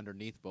 and you're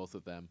underneath both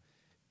of them,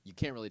 you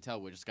can't really tell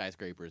which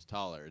skyscraper is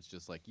taller. It's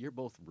just like, you're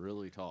both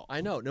really tall.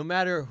 I know. No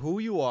matter who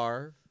you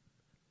are,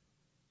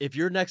 if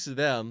you're next to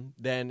them,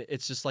 then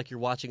it's just like you're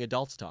watching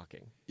adults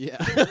talking. Yeah.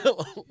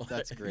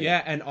 That's great.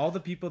 Yeah, and all the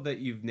people that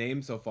you've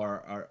named so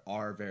far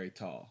are very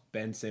tall.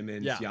 Ben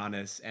Simmons,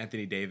 Giannis,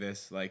 Anthony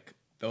Davis, like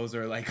those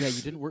are like you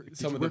didn't work.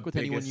 Did you work with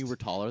anyone you were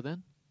taller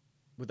than?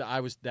 I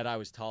was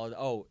taller.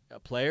 Oh,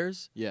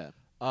 players? Yeah.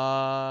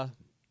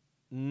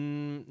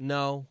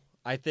 No.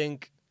 I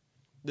think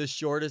the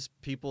shortest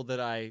people that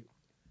I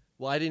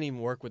didn't even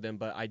work with them,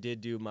 but I did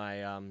do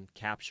my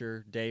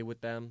capture day with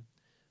them,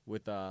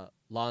 with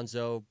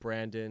Lonzo,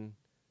 Brandon,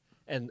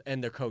 and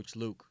their coach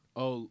Luke.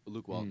 Oh,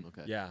 Luke Walton.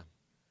 Okay. Yeah,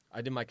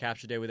 I did my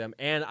capture day with them,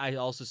 and I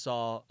also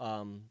saw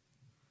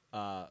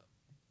I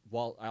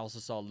also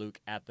saw Luke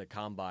at the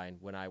combine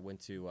when I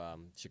went to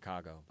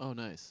Chicago. Oh,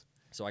 nice.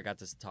 So I got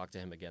to talk to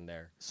him again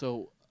there.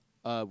 So,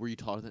 were you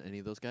taller than any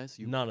of those guys?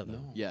 None of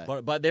them. No. Yeah.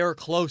 But they were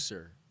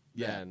closer.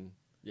 Yeah.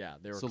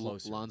 They were so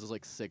closer. Lonzo's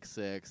like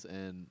 6'6",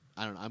 and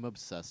I don't know. I'm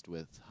obsessed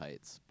with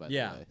heights. By the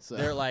way. So.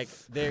 They're like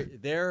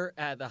they're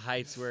at the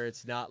heights where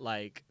it's not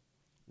like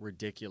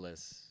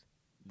ridiculous.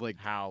 Like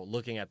how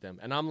looking at them,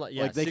 and I'm like,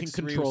 like they can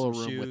control a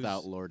room shoes.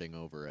 without lording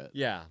over it.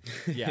 Yeah,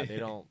 they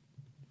don't.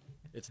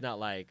 It's not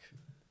like,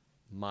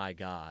 my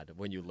God,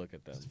 when you look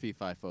at them. It's fee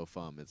fi fo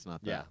fum. It's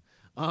not that.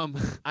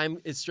 Yeah.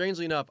 It's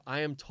strangely enough, I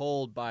am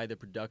told by the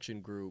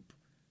production group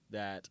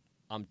that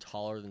I'm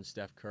taller than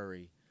Steph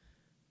Curry,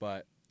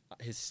 but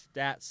his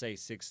stats say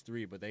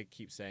 6'3", but they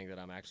keep saying that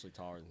I'm actually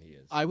taller than he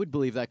is. I would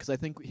believe that because I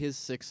think his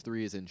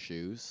 6'3" is in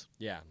shoes.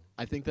 Yeah.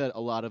 I think that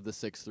a lot of the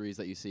 6'3s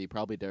that you see,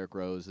 probably Derrick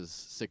Rose is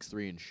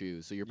 6'3" in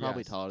shoes. So you're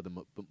probably taller than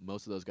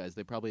most of those guys.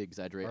 They probably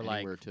exaggerate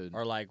anywhere to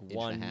or like inch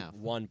and a half.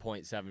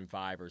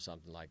 1.75 or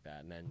something like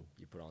that, and then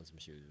you put on some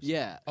shoes.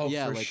 Yeah. Oh,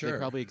 yeah, for like sure. They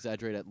probably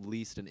exaggerate at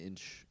least an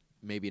inch,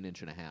 maybe an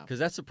inch and a half. Because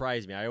that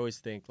surprised me. I always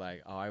think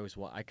like,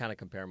 I kind of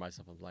compare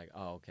myself. I'm like,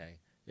 oh, okay.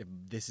 If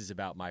this is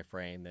about my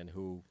frame, then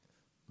who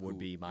would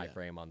be my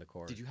frame on the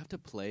court? Did you have to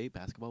play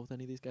basketball with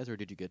any of these guys, or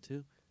did you get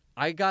to?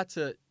 I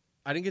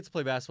didn't get to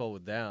play basketball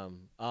with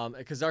them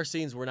because our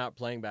scenes were not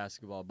playing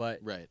basketball. But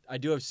I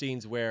do have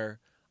scenes where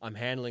I'm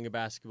handling a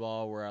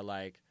basketball where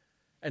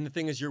and the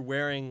thing is, you're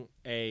wearing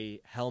a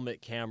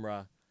helmet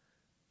camera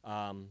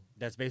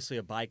that's basically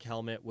a bike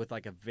helmet with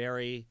like a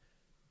very,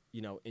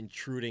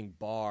 intruding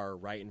bar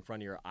right in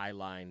front of your eye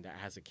line that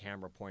has a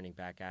camera pointing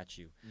back at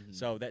you. Mm-hmm.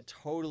 So that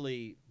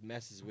totally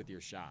messes with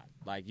your shot.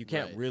 Like you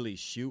can't really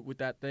shoot with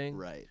that thing.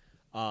 Right.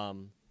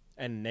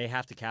 And they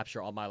have to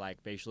capture all my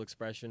like facial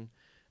expression.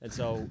 And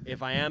so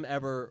if I am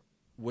ever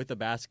with a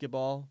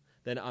basketball,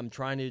 then I'm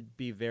trying to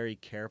be very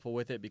careful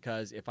with it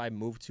because if I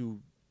move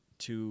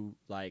too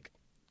like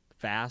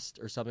fast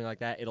or something like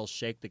that, it'll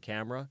shake the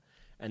camera.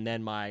 And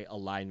then my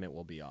alignment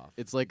will be off.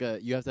 It's like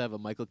you have to have a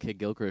Michael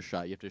Kidd-Gilchrist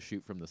shot. You have to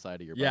shoot from the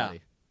side of your body.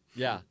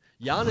 Yeah.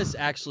 Giannis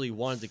actually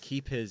wanted to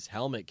keep his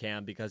helmet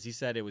cam because he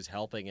said it was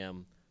helping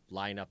him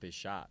line up his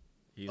shot.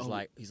 He's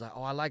like,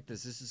 oh, I like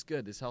this. This is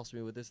good. This helps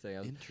me with this thing.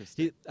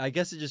 Interesting. I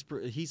guess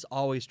he's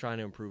always trying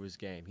to improve his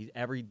game.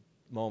 Every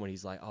moment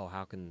he's like, oh,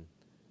 how can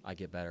I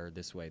get better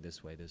this way,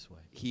 this way, this way?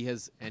 He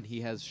has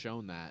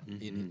shown that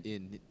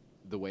in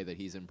the way that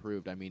he's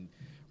improved. I mean,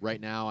 right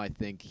now I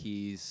think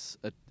he's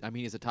a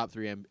top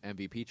 3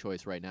 MVP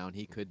choice right now, and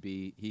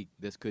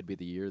this could be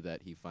the year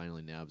that he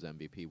finally nabs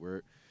MVP.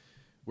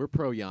 We're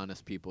pro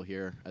Giannis people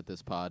here at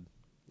this pod.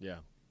 Yeah.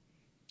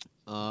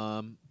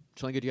 Shalinga,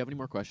 do you have any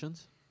more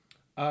questions?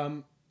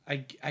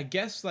 I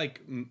guess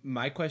like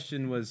my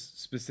question was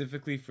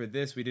specifically for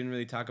this. We didn't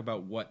really talk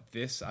about what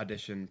this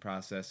audition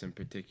process in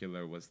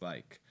particular was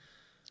like.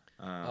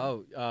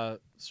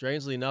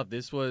 Strangely enough,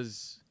 this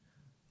was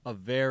a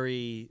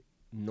very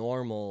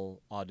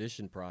normal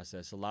audition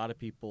process. A lot of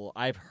people,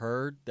 I've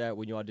heard that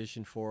when you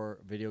audition for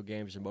video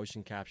games or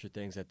motion capture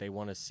things, that they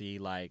want to see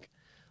like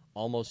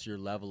almost your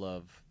level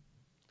of,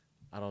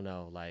 I don't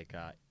know, like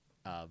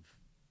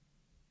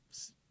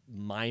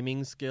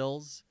miming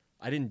skills.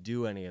 I didn't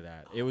do any of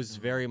that. It was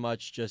very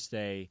much just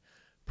a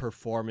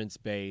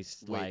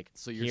performance-based, like,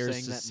 so you're here's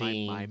saying the that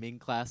scene. my miming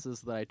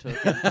classes that I took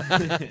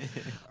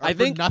I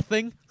think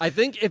nothing? I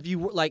think if you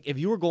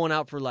were going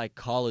out for like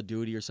Call of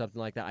Duty or something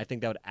like that, I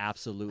think that would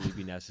absolutely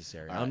be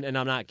necessary. Right. And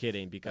I'm not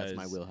kidding, because That's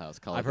my wheelhouse.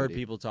 Call of I've heard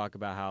Duty. people talk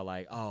about how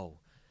like, oh,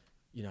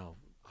 you know,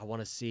 I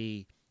want to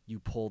see you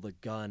pull the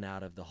gun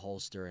out of the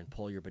holster and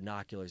pull your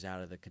binoculars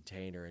out of the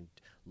container and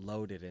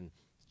load it and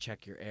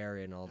check your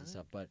area and all this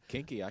stuff. But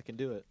Kinky, I can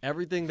do it.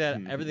 everything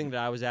that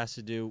I was asked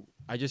to do,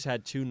 I just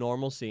had 2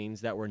 normal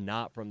scenes that were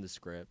not from the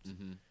script,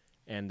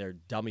 and they're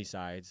dummy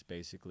sides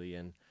basically,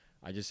 and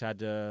I just had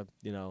to,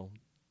 you know,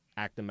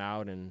 act them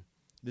out. And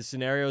the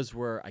scenarios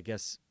were, I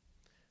guess,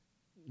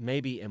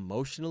 maybe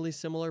emotionally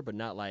similar, but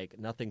not like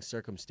nothing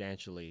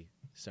circumstantially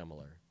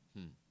similar.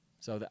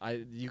 So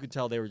you could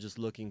tell they were just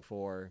looking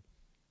for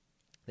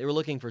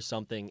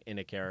something in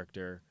a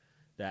character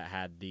that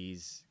had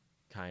these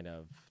kind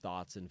of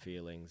thoughts and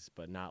feelings,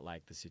 but not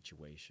like the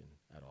situation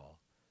at all.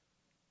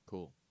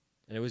 Cool.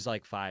 And it was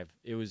like 4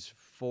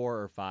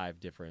 or 5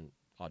 different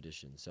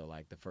auditions. So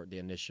like the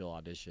initial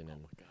audition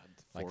and God,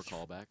 4 like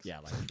callbacks. Yeah,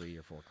 like 3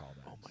 or 4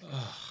 callbacks. Oh my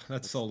god,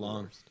 that's so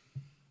long. worst.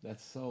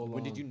 That's so long.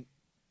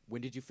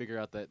 When did you figure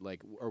out that,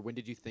 like, or when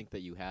did you think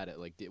that you had it?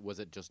 Like, was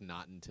it just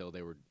not until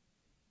they were,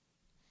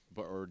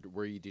 or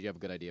did you have a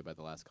good idea about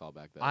the last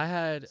callback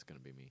that it's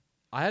gonna be me?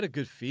 I had a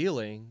good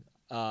feeling.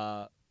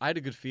 I had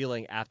a good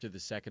feeling after the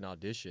second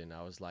audition.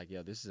 I was like,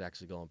 "Yo, this is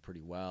actually going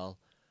pretty well."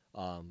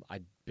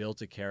 I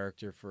built a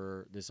character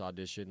for this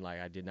audition. Like,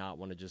 I did not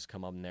want to just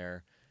come up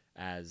there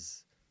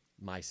as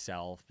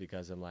myself,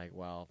 because I'm like,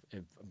 well,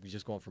 if I'm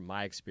just going from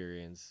my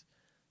experience,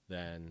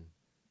 then,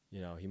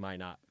 you know, he might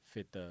not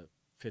fit the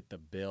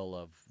bill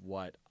of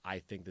what I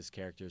think this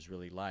character is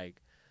really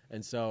like.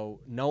 And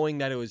so, knowing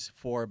that it was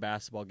for a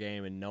basketball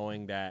game and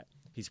knowing that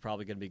he's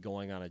probably going to be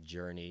going on a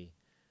journey,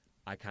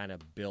 I kind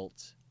of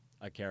built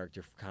a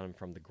character kind of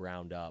from the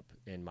ground up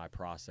in my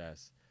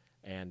process,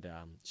 and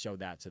showed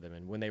that to them.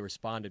 And when they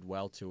responded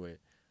well to it,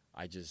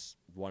 I just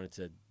wanted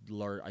to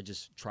learn. I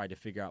just tried to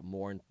figure out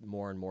more and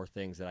more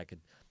things that I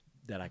could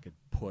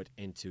put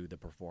into the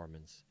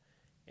performance,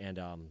 and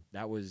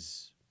that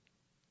was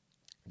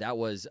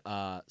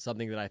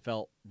something that I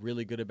felt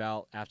really good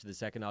about after the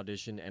second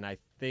audition. And I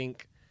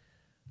think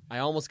I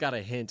almost got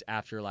a hint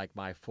after like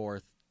my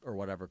 4th or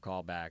whatever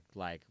callback,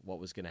 like what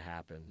was going to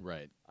happen.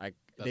 Right.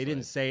 They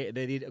didn't say,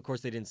 of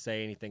course they didn't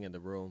say anything in the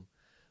room,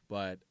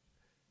 but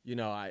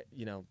I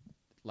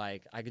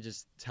could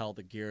just tell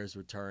the gears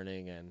were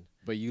turning. And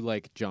But you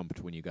like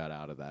jumped when you got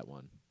out of that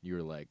one. You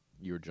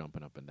were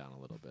jumping up and down a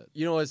little bit.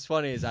 you know what's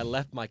funny is I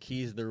left my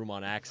keys in the room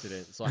on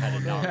accident, so I had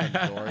to knock on the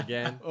door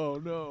again.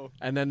 Oh no.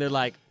 And then they're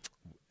like,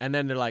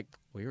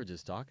 we were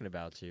just talking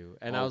about you.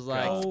 And I was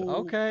like, God.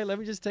 okay, let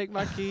me just take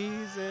my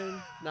keys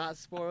and not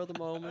spoil the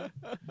moment.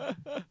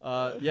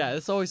 Yeah,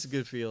 it's always a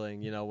good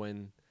feeling,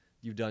 when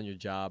you've done your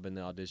job in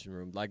the audition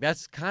room. Like,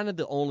 that's kind of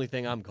the only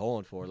thing I'm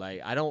going for.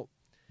 Like,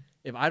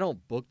 if I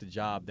don't book the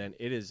job, then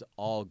it is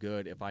all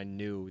good if I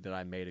knew that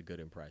I made a good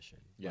impression.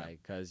 Yeah.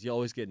 Because you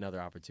always get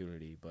another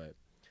opportunity. But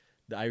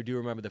I do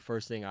remember the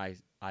first thing I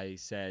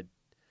said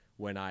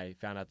when I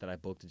found out that I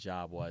booked a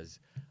job was,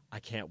 I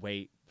can't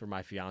wait for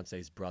my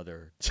fiance's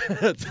brother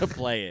to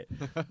play it,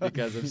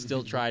 because I'm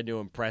still trying to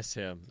impress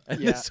him. And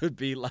this would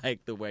be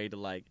like the way to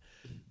like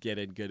get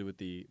in good with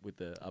the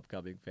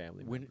upcoming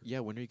family. When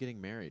are you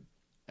getting married?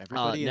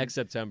 Next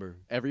September.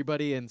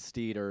 Everybody in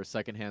Steed or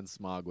Secondhand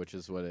Smog, which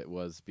is what it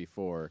was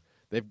before.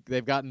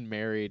 They've gotten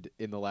married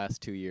in the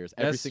last 2 years.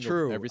 That's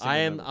true. Every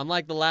single I'm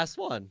like the last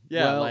one.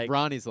 Yeah, well,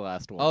 Ronnie's the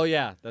last one. Oh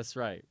yeah, that's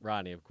right.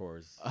 Ronnie, of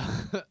course.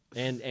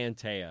 and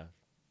Taya.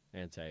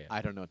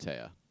 I don't know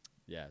Taya.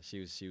 Yeah,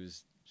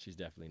 she's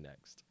definitely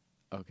next.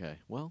 Okay.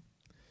 Well,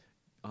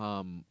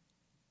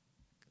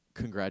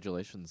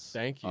 congratulations.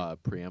 Thank you.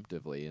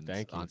 Preemptively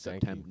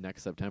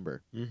next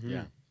September. Mm-hmm.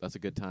 Yeah. That's a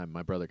good time.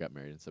 My brother got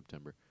married in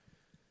September.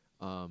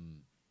 All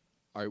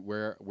right,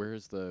 where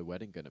is the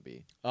wedding going to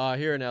be?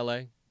 Here in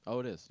LA. Oh,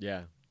 it is.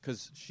 Yeah.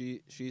 Cuz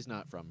she's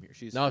not from here.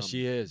 She is. Oh, her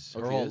she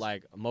whole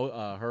is?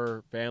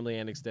 her family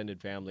and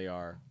extended family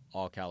are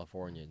all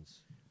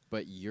Californians.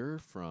 But you're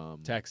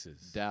from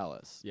Texas.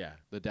 Dallas. Yeah.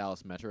 The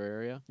Dallas metro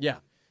area? Yeah.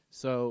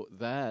 So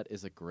that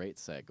is a great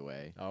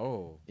segue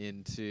Oh.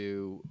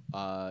 into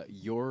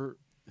your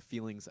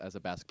feelings as a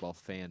basketball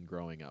fan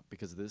growing up,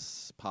 because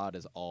this pod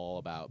is all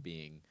about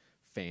being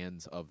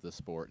fans of the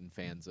sport and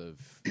fans of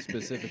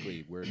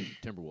specifically we're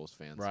Timberwolves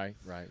fans. Right.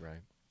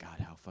 God,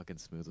 how fucking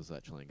smooth was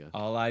that, Chalinga?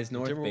 All eyes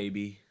north,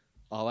 baby.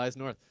 All eyes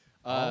north.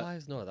 All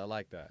eyes north. I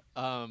like that.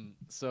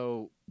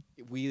 So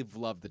we've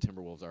loved the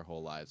Timberwolves our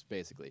whole lives,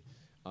 basically,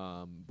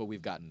 but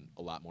we've gotten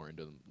a lot more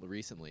into them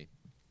recently,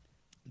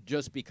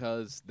 just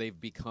because they've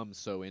become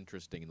so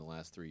interesting in the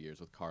last 3 years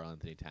with Karl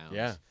Anthony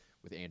Towns,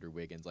 with Andrew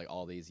Wiggins. Like,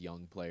 all these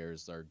young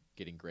players are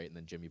getting great, and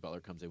then Jimmy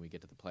Butler comes in. We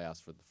get to the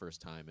playoffs for the first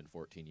time in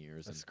 14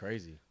 years. That's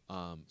crazy.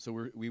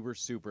 So we were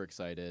super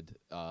excited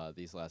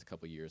these last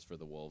couple years for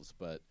the Wolves,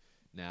 but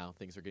now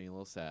things are getting a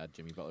little sad.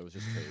 Jimmy Butler was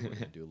just traded. We're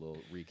going to do a little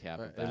recap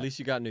of that. At least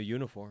you got new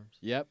uniforms.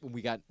 Yep,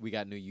 we got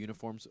new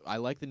uniforms. I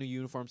like the new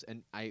uniforms,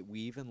 and we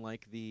even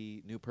like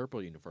the new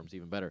purple uniforms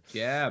even better.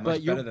 Yeah,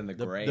 much better than the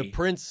gray. The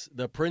Prince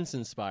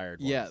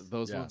inspired ones. Yeah,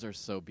 those ones are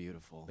so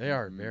beautiful. They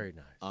are very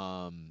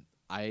nice.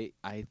 I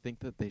think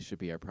that they should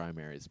be our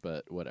primaries,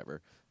 but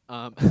whatever.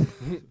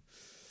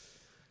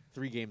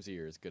 3 games a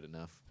year is good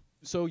enough.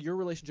 So your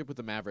relationship with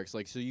the Mavericks,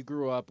 like, so you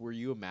grew up, were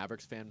you a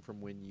Mavericks fan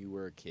from when you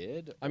were a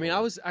kid? I mean, I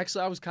was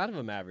kind of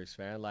a Mavericks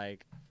fan.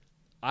 Like,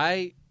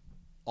 I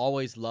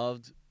always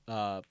loved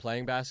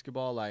playing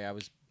basketball. Like, I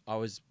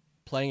was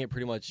playing it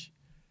pretty much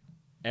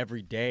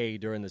every day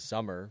during the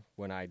summer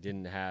when I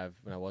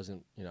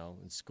wasn't,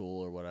 in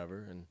school or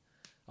whatever. And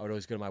I would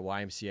always go to my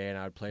YMCA and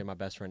I would play with my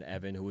best friend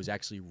Evan, who was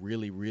actually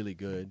really, really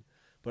good.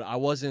 But I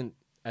wasn't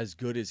as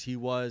good as he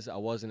was. I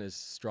wasn't as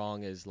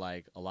strong as,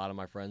 like, a lot of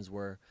my friends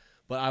were.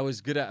 But I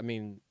was good at,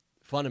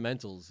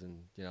 fundamentals,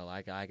 and,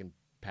 like, I can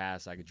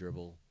pass, I could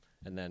dribble,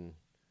 and then,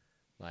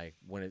 like,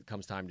 when it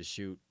comes time to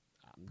shoot,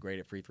 I'm great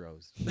at free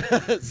throws.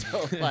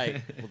 So,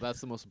 like, well, that's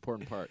the most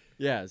important part.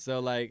 Yeah, so,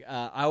 like,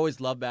 I always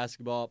loved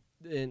basketball.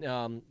 And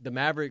the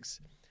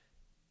Mavericks,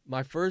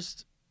 my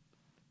first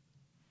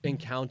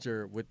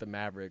encounter with the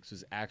Mavericks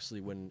was actually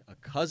when a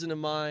cousin of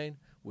mine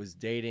was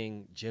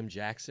dating Jim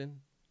Jackson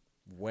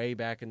way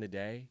back in the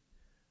day,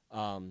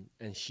 and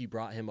she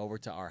brought him over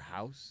to our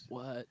house.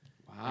 What?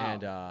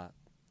 Wow.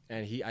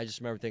 And I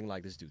just remember thinking,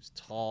 like, this dude's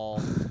tall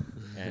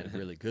and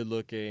really good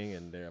looking,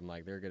 and they're a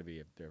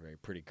very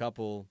pretty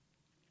couple.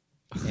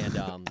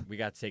 And we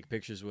got to take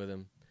pictures with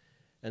him.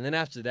 And then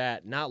after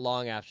that, not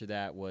long after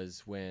that,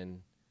 was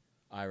when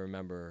I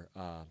remember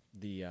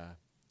the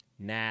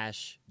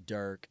Nash,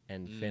 Dirk,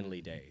 and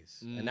Finley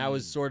days. And that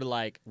was sort of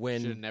like when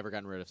should have never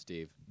gotten rid of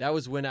Steve. That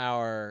was when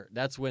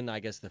that's when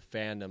I guess the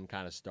fandom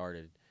kind of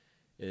started,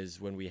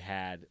 is when we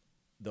had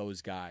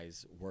those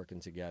guys working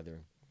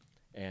together.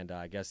 And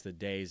I guess the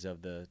days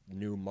of the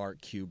new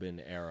Mark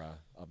Cuban era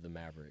of the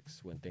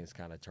Mavericks, when things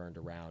kind of turned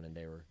around and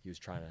he was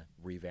trying to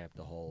revamp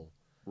the whole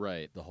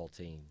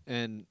team.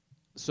 And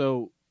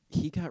so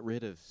he got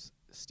rid of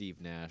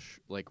Steve Nash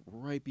like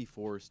right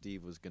before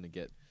Steve was going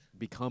to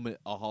become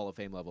a Hall of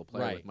Fame level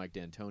player, like Mike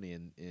D'Antoni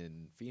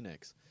in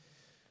Phoenix.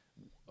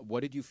 What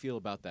did you feel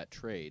about that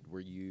trade?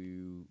 Were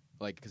you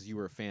because you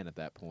were a fan at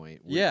that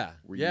point?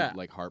 Were you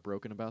like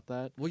heartbroken about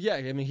that? Well, yeah.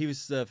 I mean, he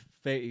was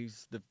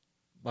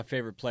my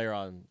favorite player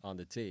on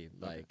the team.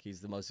 Like,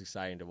 he's the most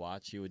exciting to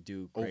watch. He would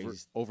do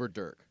crazy over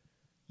Dirk.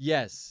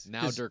 Yes.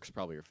 Now Dirk's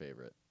probably your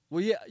favorite.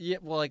 Well, yeah.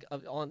 Well,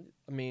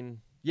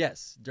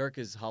 yes, Dirk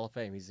is Hall of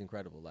Fame. He's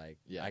incredible. Like,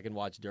 I can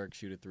watch Dirk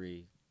shoot a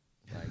 3,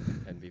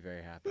 and be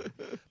very happy.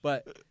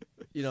 But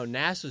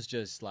Nash was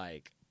just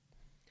like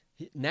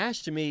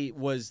Nash to me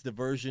was the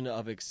version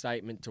of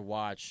excitement to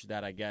watch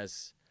that I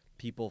guess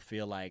people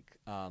feel like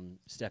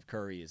Steph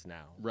Curry is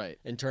now. Right.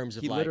 In terms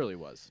of he literally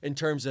was. In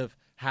terms of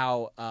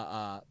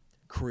how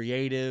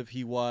creative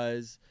he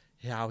was,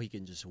 how he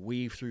can just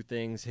weave through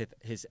things,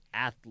 his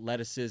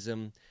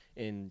athleticism,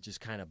 and just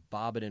kind of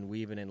bobbing and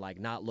weaving and like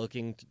not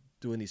looking,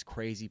 doing these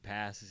crazy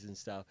passes and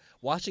stuff.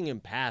 Watching him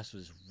pass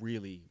was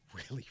really,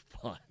 really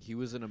fun. He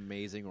was an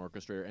amazing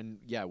orchestrator, and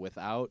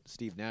without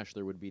Steve Nash,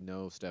 there would be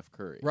no Steph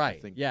Curry.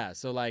 Right.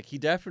 So like he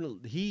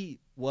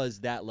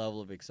was that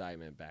level of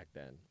excitement back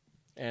then.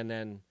 And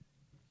then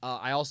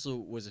I also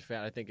was a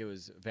fan. I think it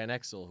was Van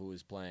Exel who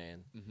was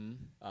playing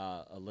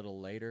a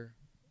little later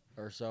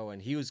or so, and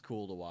he was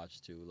cool to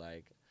watch too.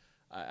 Like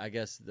I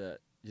guess that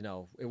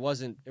it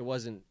was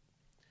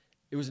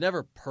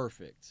never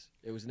perfect.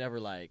 It was never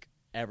like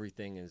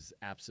everything is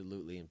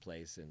absolutely in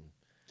place and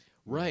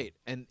right.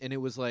 And it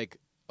was like,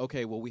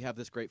 okay, well, we have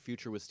this great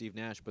future with Steve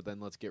Nash, but then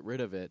let's get rid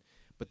of it.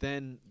 But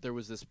then there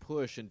was this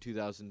push in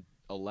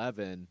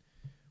 2011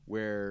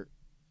 where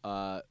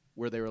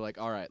they were like,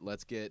 all right,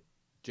 let's get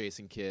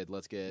Jason Kidd,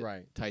 let's get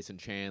Tyson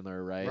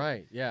Chandler, right?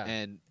 Right, yeah.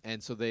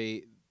 And so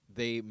they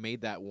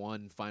made that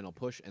one final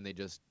push, and they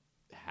just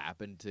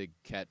happened to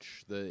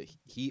catch the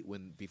heat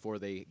before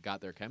they got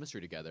their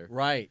chemistry together.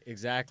 Right,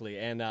 exactly.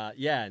 And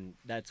and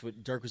that's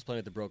what Dirk was playing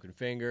with the broken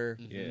finger.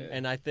 Yeah.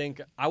 And I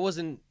think I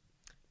wasn't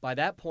by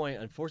that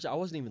point, unfortunately, I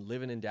wasn't even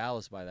living in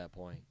Dallas by that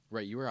point.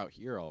 Right, you were out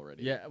here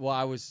already. Yeah, well,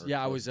 I was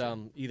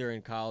either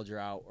in college or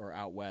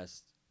out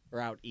west or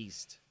out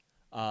east.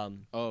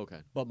 Okay.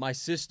 But my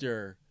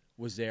sister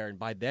was there, and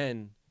by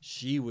then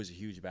she was a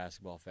huge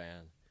basketball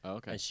fan.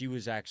 Okay. And she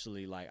was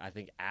actually like, I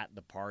think, at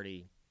the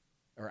party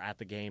or at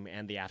the game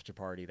and the after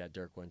party that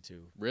Dirk went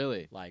to,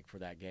 Really? like for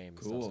that game.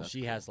 Cool. So That's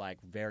she has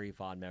like very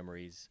fond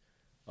memories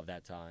of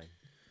that time.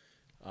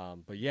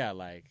 But yeah,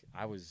 like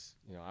I was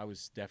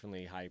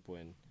definitely hype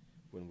when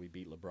we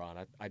beat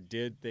LeBron. I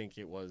did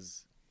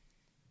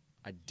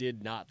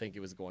not think it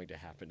was going to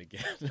happen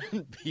again.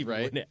 Even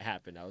Right. when it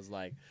happened, I was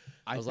like,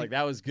 I like,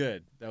 that was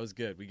good. That was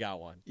good. We got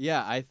one.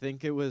 Yeah, I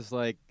think it was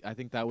like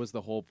that was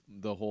the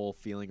whole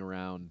feeling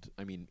around.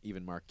 I mean,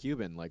 even Mark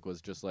Cuban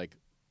was just like,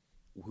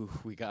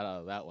 we got out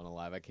of that one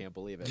alive. I can't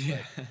believe it. Yeah.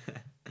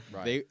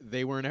 Right.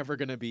 They weren't ever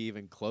going to be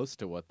even close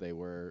to what they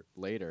were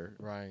later.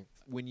 Right.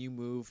 When you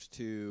moved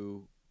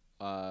to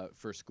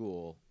for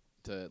school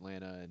to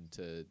Atlanta and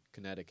to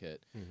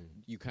Connecticut,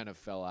 you kind of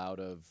fell out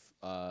of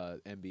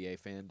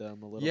NBA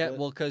fandom a little bit. Yeah,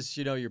 well, because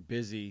you're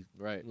busy,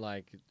 right?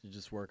 Like you're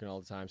just working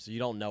all the time, so you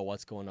don't know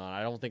what's going on.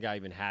 I don't think I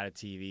even had a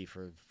TV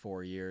for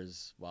 4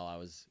 years while I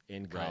was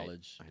in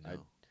college. I know.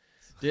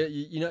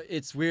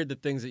 It's weird the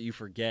things that you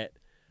forget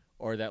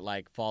or that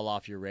like fall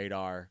off your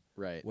radar,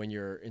 right? When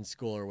you're in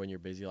school or when you're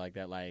busy like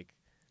that. Like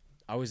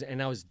I was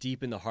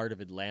deep in the heart of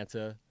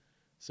Atlanta,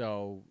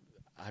 so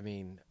I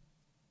mean,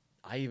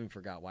 I even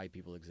forgot white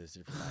people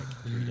existed for like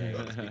 3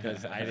 days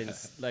because I didn't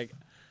like.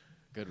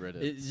 Good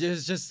riddance.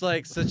 It's just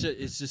like such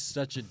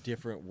a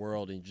different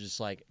world, and you're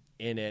just like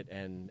in it,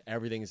 and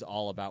everything's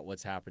all about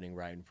what's happening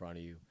right in front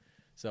of you.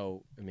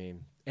 So I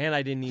mean, and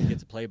I didn't even get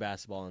to play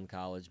basketball in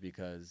college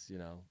because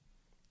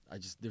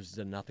there's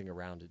nothing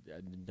around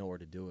it, nowhere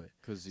to do it.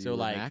 Because you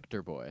were an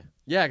actor boy.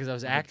 Yeah, because I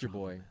was actor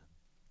boy.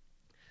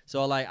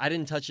 So like I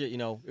didn't touch it.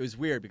 It was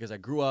weird because I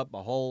grew up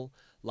my whole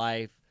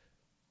life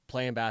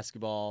playing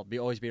basketball,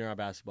 always being around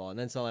basketball, and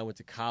then suddenly I went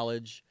to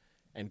college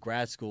and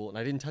grad school, and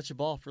I didn't touch a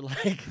ball for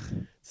like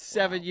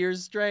 7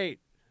 years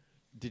straight.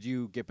 Did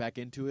you get back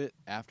into it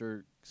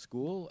after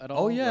school at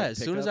all? Oh yeah, like as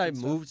soon as I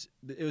moved,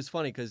 it was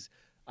funny because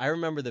I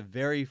remember the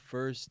very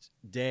first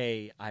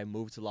day I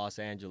moved to Los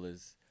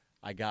Angeles,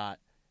 I got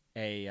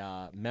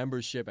a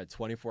membership at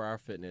 24 Hour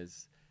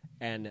Fitness,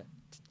 and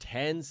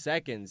 10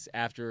 seconds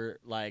after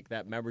like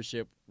that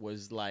membership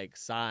was like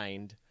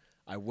signed,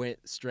 I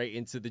went straight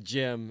into the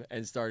gym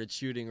and started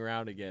shooting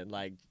around again,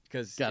 like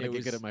because gotta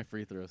get good at my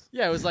free throws.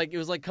 Yeah, it was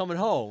like coming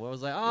home. I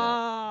was like,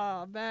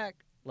 I'm back.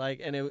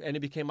 Like, and it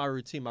became my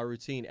routine. My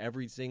routine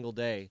every single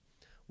day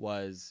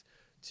was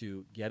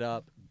to get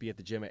up, be at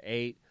the gym at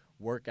 8,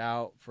 work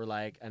out for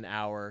like an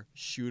hour,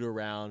 shoot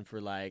around for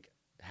like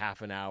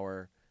half an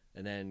hour,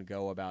 and then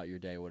go about your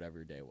day, whatever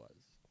your day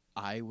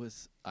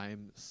was.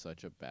 I'm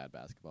such a bad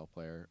basketball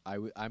player.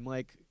 I'm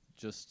like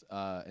just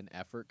an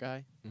effort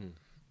guy.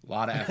 A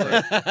lot of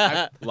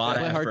effort. A lot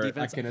of hard effort.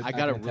 defense. I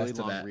got a really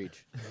long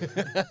reach.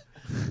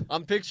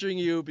 I'm picturing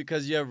you,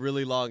 because you have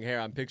really long hair,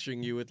 I'm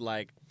picturing you with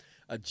like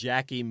a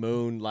Jackie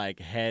Moon like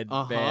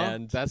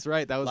headband. That's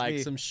right. That was like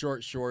me. some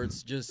short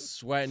shorts, just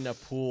sweating a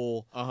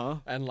pool.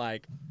 And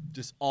like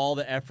just all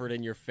the effort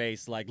in your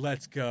face, like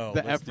let's go.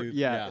 The let's effort, do,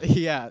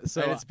 yeah.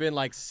 So and it's been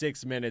like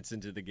 6 minutes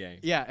into the game.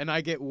 Yeah, and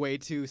I get way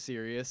too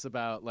serious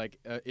about like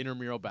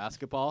intramural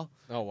basketball.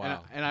 Oh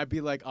wow! And I'd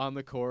be like on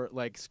the court,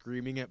 like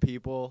screaming at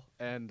people,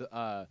 and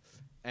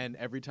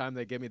every time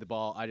they give me the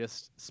ball, I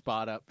just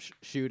spot up,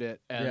 shoot it,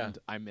 and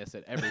I miss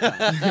it every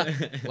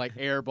time. Like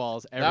air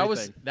balls,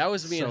 everything. That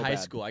was me So in high bad.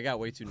 school. I got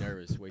way too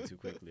nervous, way too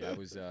quickly. I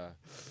was,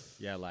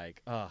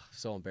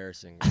 so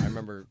embarrassing. I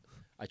remember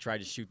I tried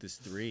to shoot this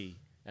 3,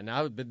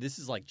 but this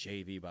is like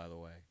JV, by the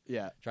way.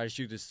 Yeah. Tried to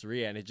shoot this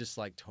 3, and it just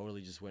like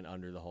totally just went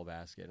under the whole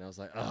basket, and I was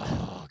like,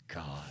 oh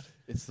god,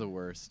 It's the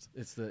worst.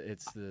 it's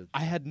the.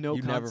 I had no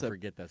You concept. never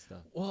forget that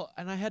stuff. Well,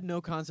 and I had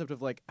no concept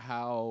of like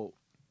how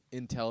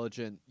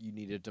intelligent you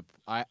needed to.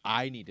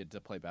 I needed to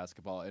play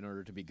basketball in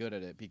order to be good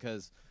at it,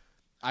 because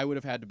I would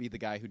have had to be the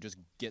guy who just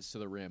gets to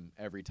the rim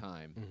every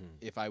time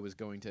if I was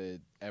going to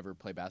ever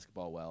play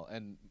basketball well.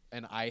 And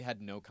I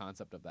had no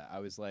concept of that. I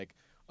was like,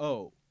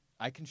 oh,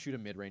 I can shoot a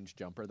mid-range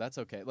jumper. That's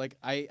okay. Like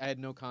I had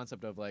no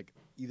concept of like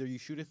either you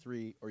shoot a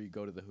 3 or you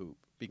go to the hoop,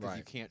 because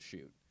you can't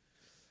shoot.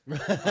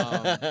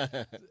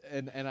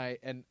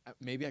 And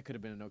maybe I could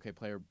have been an okay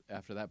player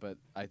after that, but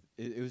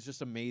it was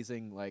just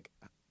amazing, like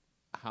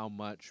how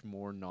much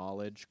more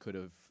knowledge could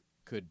have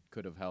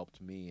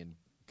helped me, and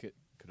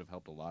could have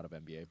helped a lot of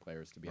NBA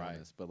players, to be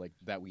honest, but like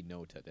that we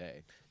know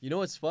today. You know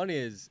what's funny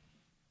is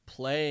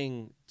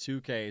playing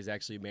 2K has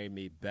actually made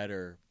me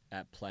better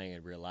at playing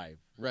in real life.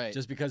 Right.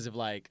 Just because of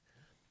like,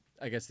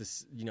 I guess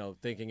this,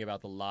 thinking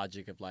about the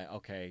logic of like,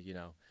 okay,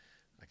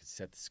 I could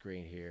set the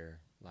screen here,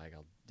 like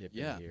I'll dip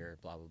in here,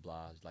 blah blah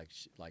blah,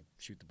 like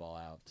shoot the ball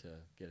out to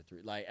get it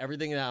through. Like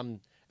everything that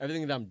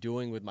I'm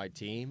doing with my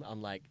team,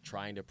 I'm like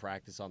trying to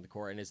practice on the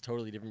court, and it's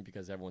totally different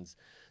because everyone's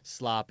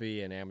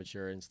sloppy and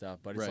amateur and stuff.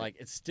 But it's like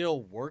it's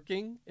still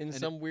working in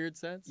some weird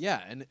sense.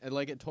 Yeah, and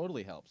like it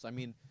totally helps. I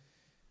mean,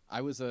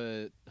 I was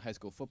a high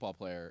school football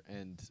player,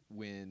 and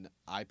when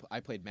I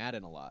played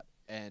Madden a lot,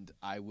 and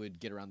I would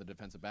get around the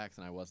defensive backs,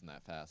 and I wasn't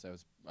that fast. I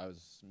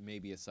was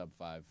maybe a sub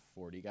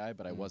 540 guy,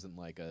 but I wasn't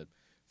like a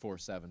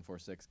 4.7,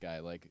 4.6 guy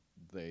like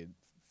the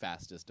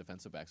fastest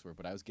defensive backs were.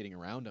 But I was getting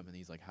around him, and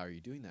he's like, "How are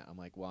you doing that?" I'm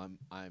like, "Well,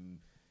 I'm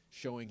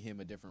showing him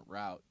a different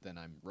route than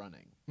I'm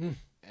running,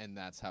 and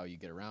that's how you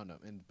get around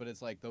him." But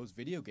it's like those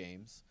video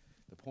games.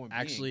 The point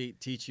actually being,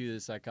 teach you the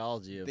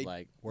psychology of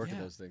like working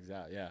those things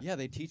out. Yeah,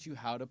 they teach you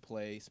how to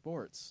play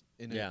sports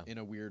in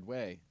a weird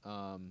way.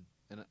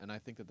 And I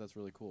think that's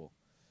really cool.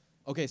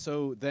 Okay,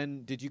 so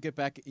then did you get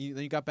back? Then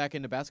you got back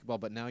into basketball,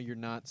 but now you're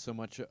not so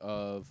much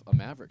of a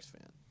Mavericks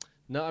fan.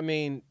 No, I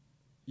mean,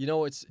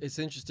 it's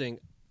interesting.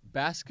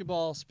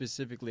 Basketball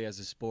specifically as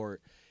a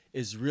sport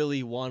is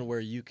really one where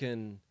you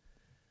can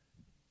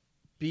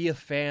be a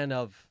fan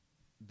of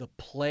the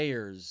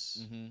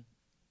players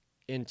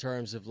in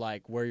terms of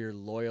like where your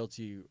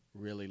loyalty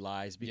really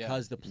lies,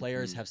 because the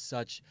players have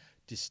such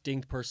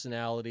distinct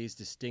personalities,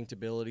 distinct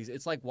abilities.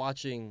 It's like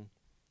watching.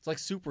 It's like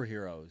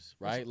superheroes,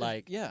 right?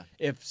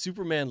 If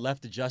Superman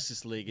left the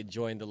Justice League and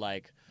joined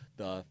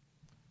the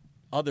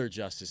other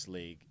Justice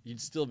League, you'd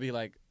still be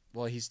like,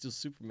 well, he's still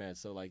Superman,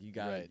 so like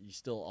you're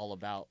still all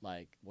about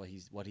like what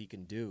he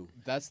can do.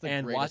 That's the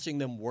and greatest. Watching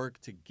them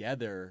work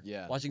together,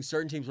 watching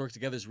certain teams work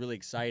together is really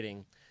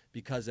exciting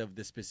because of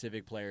the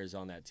specific players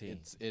on that team.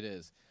 It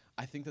is.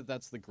 I think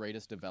that's the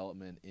greatest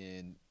development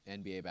in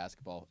NBA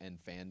basketball and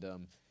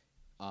fandom.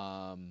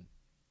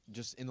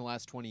 Just in the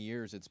last 20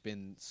 years, it's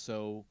been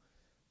so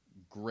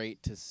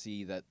great to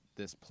see that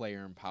this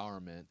player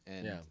empowerment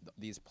and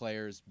these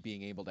players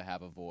being able to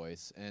have a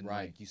voice, and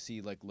like you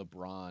see like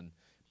LeBron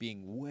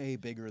being way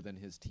bigger than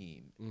his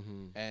team,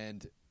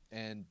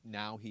 and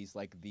now he's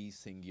like the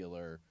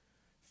singular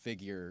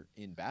figure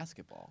in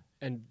basketball.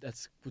 And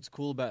that's what's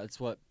cool about it's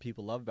what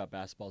people love about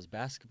basketball is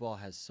basketball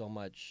has so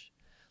much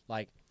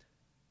like,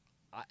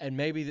 and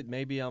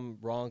maybe I'm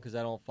wrong because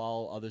I don't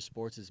follow other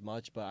sports as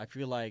much, but I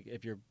feel like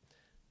if you're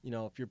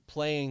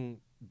playing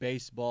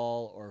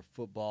baseball or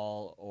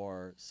football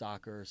or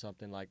soccer or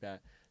something like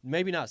that,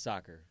 maybe not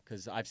soccer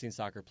because I've seen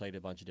soccer played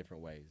a bunch of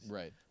different ways,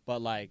 right?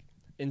 But like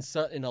in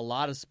a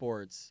lot of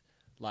sports,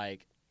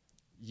 like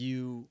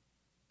the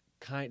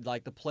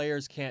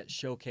players can't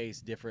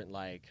showcase different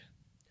like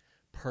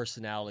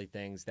personality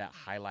things that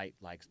highlight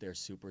like their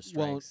super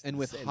strengths. Well, and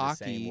with in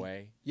hockey, the same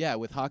way.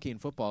 With hockey and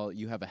football,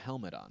 you have a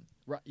helmet on,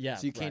 Right? Yeah,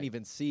 so you can't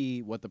even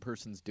see what the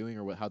person's doing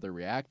or how they're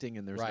reacting,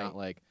 and there's not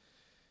like.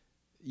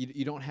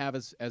 You don't have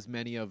as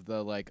many of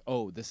the like,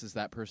 oh, this is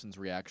that person's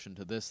reaction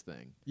to this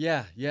thing.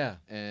 Yeah.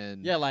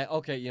 And like,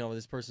 okay,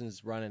 this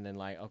person's running and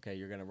like, okay,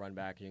 you're going to run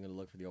back and you're going to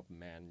look for the open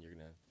man and you're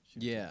going to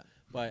shoot. Yeah.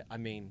 But I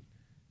mean,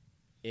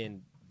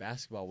 in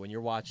basketball, when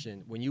you watch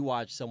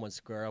someone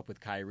square up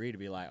with Kyrie to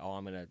be like, oh,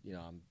 I'm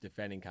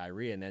defending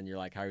Kyrie, and then you're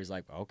like, Kyrie's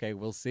like, okay,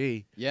 we'll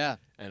see. Yeah.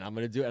 And I'm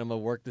going to do it. I'm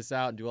going to work this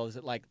out and do all this.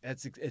 Like,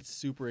 it's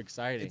super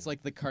exciting. It's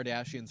like the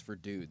Kardashians for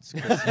dudes.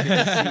 'Cause you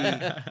get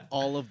to see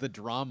all of the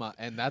drama,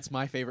 and that's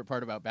my favorite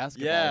part about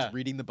basketball is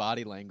reading the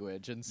body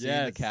language and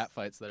seeing the cat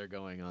fights that are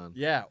going on.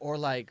 Yeah, or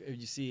like if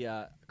you see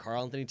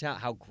Karl Anthony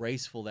Towns, how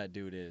graceful that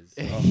dude is.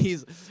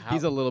 He's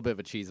a little bit of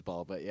a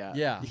cheeseball, but yeah.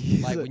 Yeah,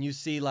 like when you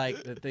see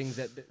like the things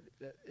that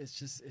it's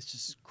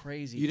just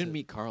crazy. You didn't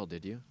meet Karl,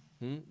 did you?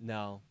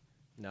 No,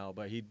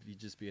 but he'd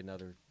just be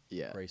another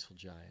graceful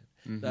giant.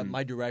 Mm-hmm.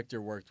 My director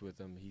worked with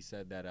him. He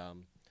said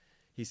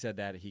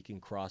that he can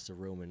cross a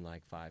room in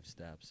like 5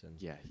 steps,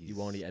 and you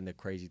won't. And the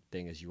crazy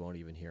thing is, you won't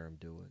even hear him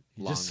do it.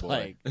 He's just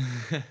like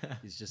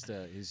he's just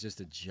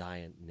a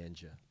giant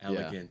ninja.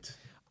 Elegant.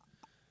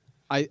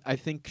 I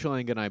think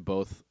Chang and I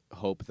both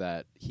hope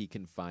that he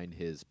can find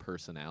his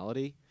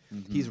personality.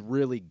 He's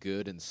really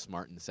good and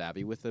smart and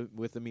savvy with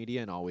the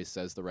media and always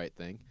says the right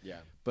thing.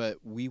 Yeah. But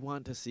we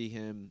want to see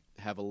him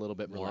have a little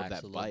bit more of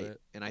that bite.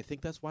 Bit. And I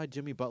think that's why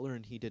Jimmy Butler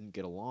and he didn't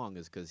get along,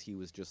 is because he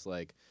was just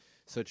like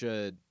such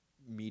a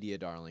media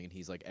darling, and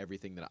he's like,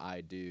 everything that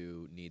I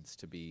do needs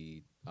to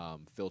be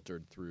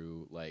filtered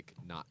through like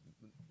not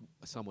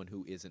someone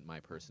who isn't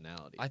my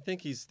personality. I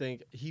think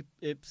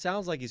it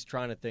sounds like he's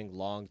trying to think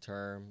long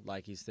term,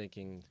 like he's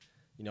thinking,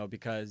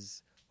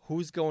 because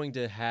who's going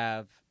to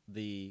have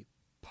the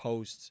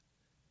post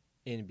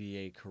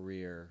NBA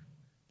career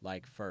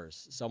like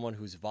first? Someone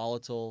who's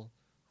volatile,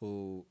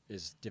 who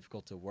is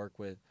difficult to work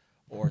with,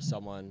 or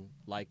someone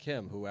like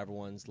him who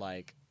everyone's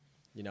like,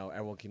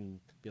 everyone can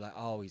be like,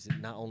 oh, he's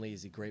not only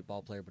is he a great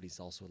ball player, but he's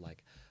also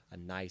like a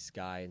nice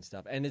guy and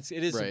stuff. And it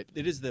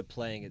is the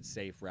playing it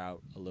safe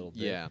route a little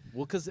bit. Yeah.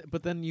 Well,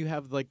 but then you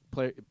have like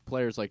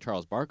players like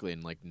Charles Barkley,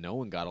 and like no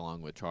one got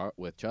along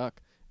with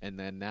Chuck, and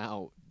then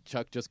now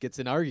Chuck just gets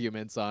in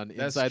arguments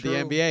inside the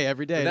NBA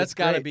every day. That's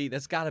gotta be you.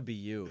 That's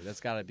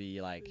gotta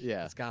be like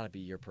It's gotta be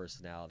your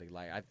personality.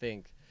 Like I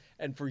think,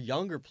 and for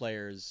younger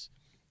players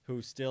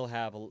who still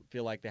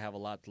feel like they have a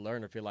lot to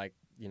learn, or feel like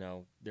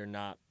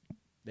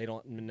they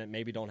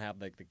don't have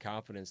like the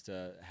confidence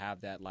to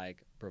have that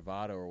like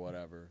bravado or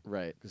whatever.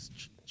 Right. Because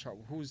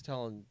who's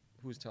telling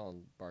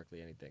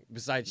Barkley anything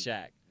besides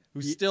Shaq,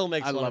 who still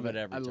makes fun of it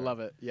every time. I love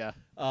it. Yeah.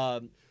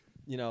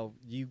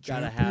 You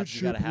gotta have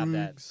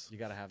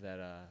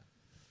that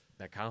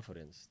that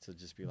confidence to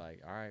just be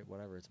like, all right,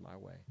 whatever, it's my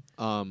way.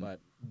 Um, But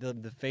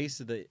the face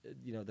of the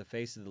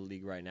face of the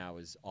league right now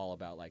is all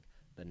about like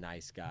the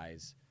nice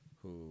guys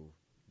who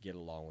get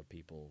along with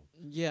people.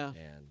 yeah,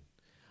 And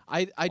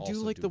I do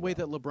also like do the way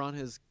well. that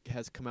LeBron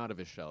has come out of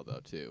his shell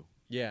though too.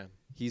 yeah,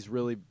 He's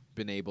really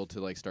been able to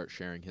like start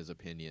sharing his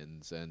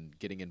opinions and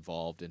getting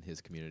involved in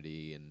his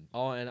community and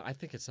and I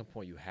think at some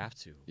point you have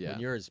to. Yeah.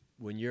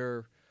 When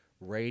your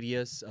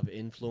radius of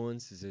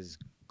influence is as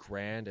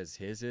grand as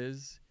his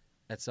is,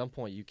 at some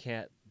point you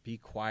can't be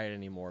quiet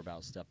anymore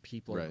about stuff.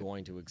 People are Right.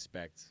 going to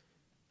expect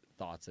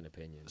thoughts and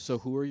opinions. So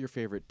who are your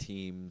favorite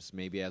teams,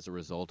 maybe as a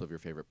result of your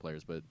favorite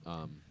players, but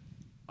right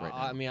now?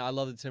 I mean, I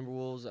love the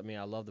Timberwolves. I mean,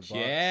 I love the Bucks.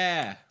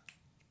 Yeah.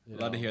 you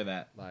Love to know, hear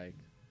that. Like,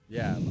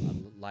 yeah,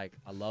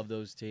 I love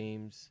those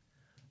teams.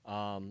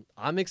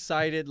 I'm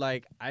excited.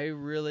 Like,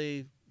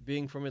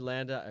 being from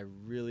Atlanta, I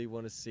really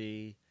want to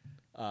see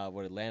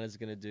what Atlanta's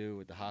gonna do,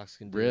 what the Hawks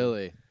can do.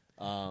 Really?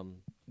 Um,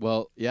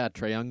 Well, yeah,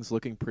 Trae Young's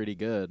looking pretty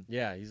good.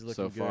 yeah, he's looking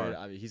So good. far.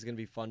 I mean, he's gonna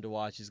be fun to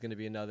watch. He's gonna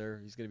be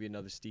another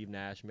Steve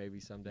Nash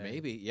maybe someday.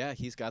 Maybe, yeah,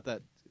 he's got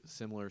that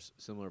similar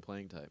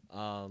playing type.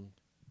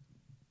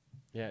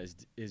 Yeah,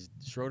 is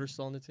Schroeder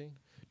still on the team?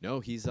 No,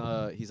 he's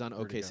on Where'd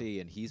he OKC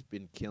and he's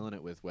been killing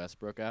it with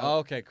Westbrook out. Oh,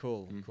 okay,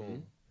 cool, Mhm.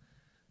 cool.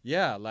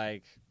 Yeah,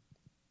 like,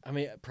 I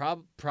mean,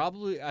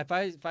 probably if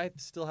I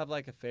still have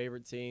like a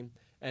favorite team,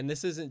 and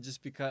this is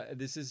just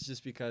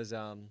because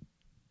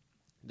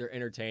they're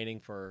entertaining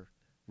for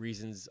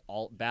reasons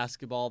all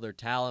basketball, their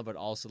talent, but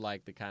also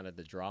like the kind of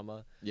the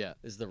drama Yeah.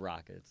 is the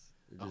Rockets.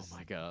 Oh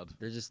my God.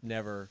 They're just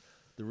never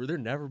they're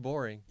never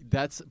boring.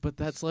 That's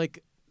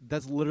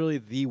literally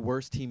the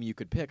worst team you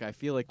could pick. I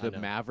feel like I the know.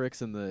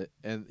 Mavericks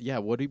and yeah.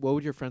 What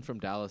would your friends from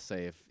Dallas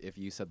say if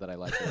you said that I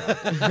like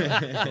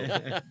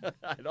the Rockets?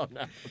 I don't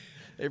know.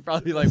 They'd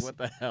probably be like, "What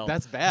the hell?"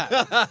 That's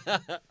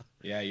bad.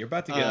 Yeah, you're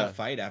about to get in a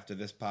fight after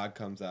this pod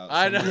comes out.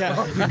 I know.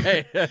 Someone's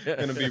Right?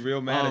 gonna be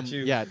real mad at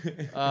you. Yeah,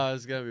 Oh,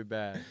 it's gonna be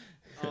bad.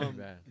 It's gonna be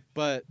bad.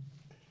 but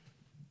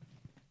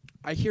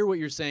I hear what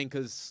you're saying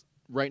because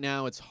right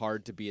now it's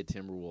hard to be a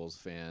Timberwolves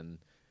fan.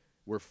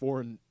 We're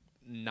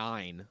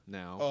 4-9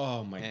 now.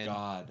 Oh my And-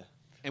 God.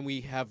 And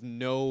we have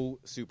no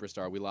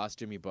superstar. We lost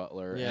Jimmy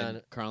Butler, Yeah, and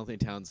and- Karl Anthony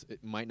Towns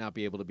might not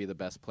be able to be the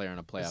best player on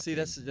a playoff See,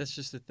 team. that's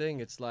just the thing.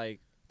 It's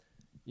like,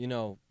 you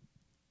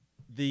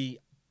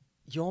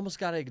almost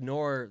got to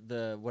ignore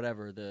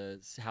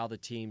how the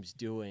team's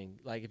doing.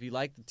 Like, if you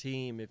like the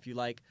team, I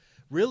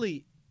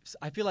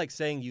feel like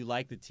saying you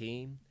like the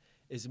team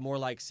is more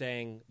like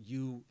saying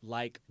you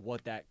like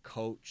what that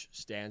coach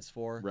stands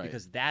for, Right.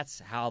 because that's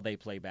how they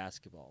play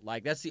basketball.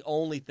 Like, that's the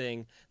only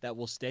thing that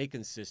will stay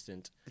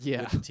consistent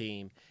Yeah. with the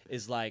team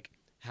is like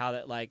how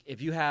that, like,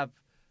 if you like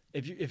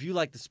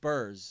the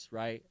Spurs,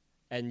 right,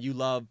 and you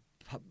love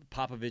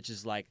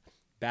Popovich's like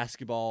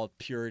basketball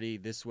purity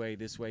this way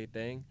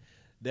thing,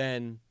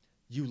 then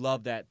you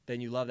love that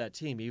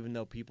team, even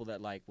though people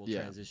that like will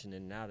Yeah. transition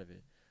in and out of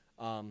it.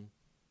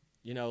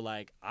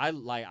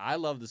 I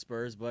love the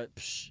Spurs, but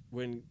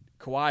when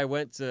Kawhi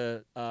went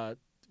to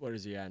what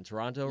is he at in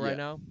Toronto right Yeah.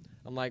 now?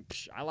 I'm like,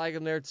 I like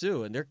him there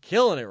too, and they're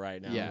killing it right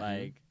now. Yeah.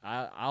 Like,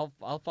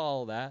 I'll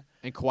follow that.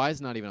 And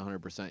Kawhi's not even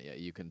 100% yet,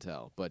 you can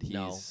tell, but he's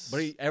No,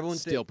 but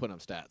everyone's still putting up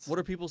stats. What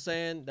are people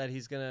saying that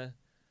he's gonna?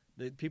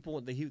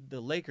 The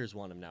Lakers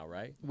want him now,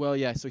 right? Well,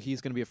 yeah, so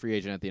he's going to be a free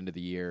agent at the end of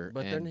the year,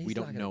 But then and he's we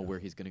not don't gonna know go. where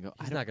he's going to go.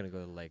 He's not going to go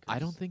to the Lakers. I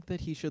don't think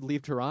that he should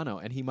leave Toronto,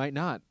 and he might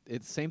not.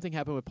 It's the same thing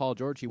happened with Paul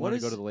George. He What wanted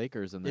is- to go to the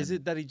Lakers, and then Is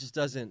it that he just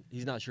doesn't?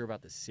 He's not sure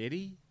about the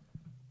city.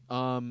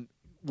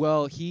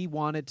 well, he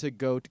wanted to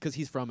go because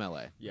he's from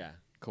LA, Yeah.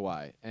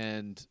 Kawhi,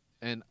 and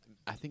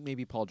I think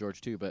maybe Paul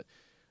George too, but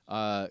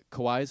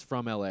Kawhi's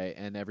from LA,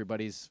 and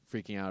everybody's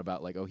freaking out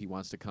about like, oh, he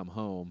wants to come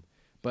home,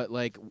 but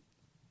like,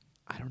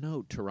 I don't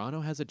know. Toronto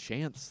has a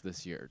chance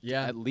this year,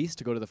 Yeah. at least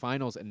to go to the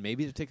finals and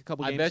maybe to take a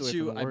couple I games bet away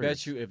you. from the I Warriors.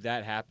 bet you if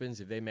that happens,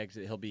 if they make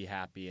it, he'll be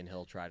happy and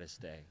he'll try to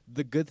stay.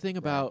 The good thing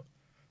about,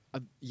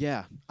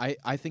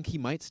 I think he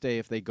might stay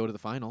if they go to the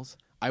finals.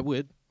 I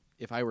would,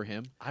 if I were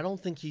him. I don't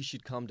think he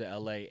should come to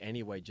LA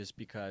anyway, just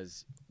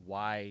because.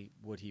 Why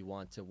would he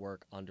want to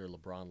work under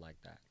LeBron like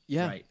that?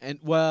 Yeah, Right. and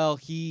well,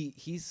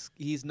 he's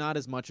not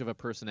as much of a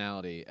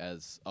personality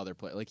as other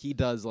players. Like he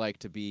does like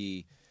to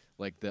be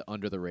like the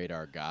under the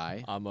radar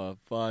guy. I'm a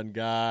fun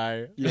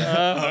guy.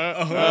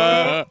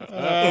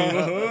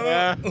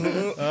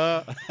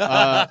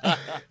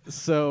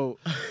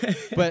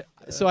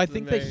 So I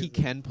think that he amazing.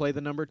 can play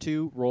the number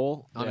 2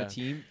 role on Yeah. a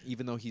team,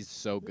 even though he's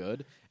so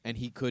good, and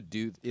he could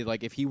do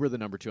like if he were the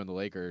number 2 on the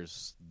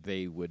Lakers,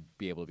 they would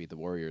be able to beat the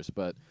Warriors.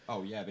 But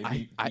Oh yeah, they I-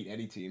 beat I-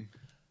 any team.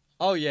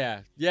 Oh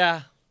yeah,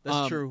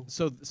 that's true.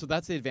 So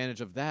that's the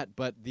advantage of that.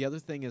 But the other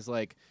thing is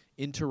like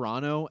in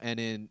Toronto and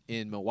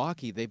in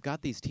Milwaukee, they've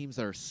got these teams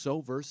that are so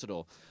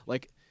versatile.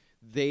 Like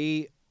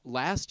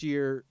last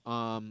year,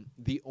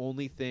 the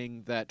only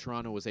thing that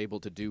Toronto was able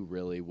to do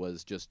really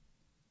was just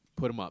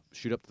put them up,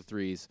 shoot up the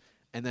threes,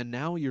 and then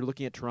now you're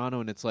looking at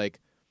Toronto and it's like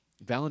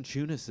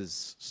Valanciunas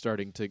is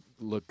starting to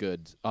look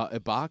good.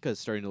 Ibaka is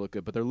starting to look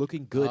good, but they're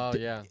looking good Oh,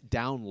 yeah.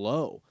 down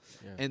low.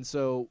 Yeah. And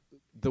so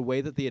the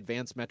way that the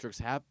advanced metrics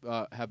have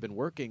been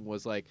working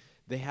was like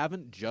they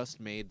haven't just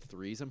made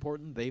threes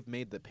important; they've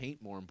made the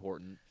paint more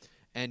important.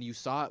 And you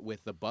saw it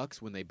with the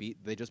Bucks when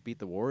they just beat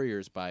the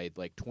Warriors by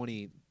like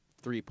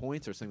 23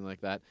 points or something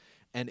like that.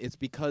 And it's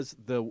because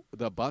the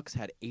Bucks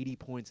had 80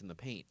 points in the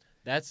paint.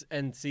 That's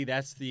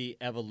the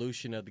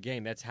evolution of the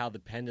game. That's how the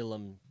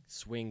pendulum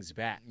swings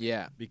back.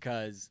 Yeah.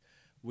 Because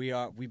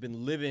we've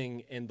been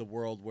living in the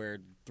world where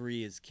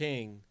 3 is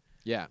king.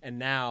 Yeah. And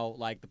now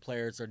like the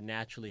players are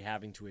naturally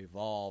having to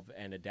evolve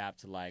and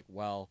adapt to like,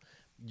 well,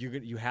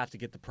 you have to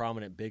get the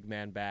prominent big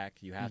man back.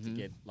 You have to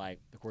get like,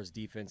 of course,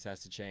 defense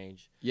has to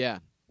change. Yeah.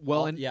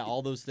 Well,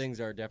 all those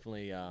things are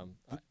definitely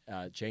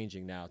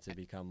changing now to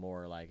become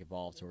more like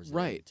evolved towards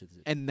right.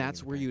 And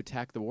that's the where you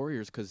attack the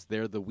Warriors because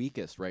they're the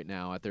weakest right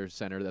now at their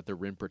center, at their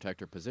rim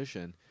protector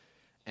position.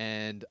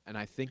 And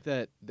I think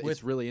that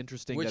it's really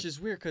interesting. Which is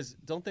weird because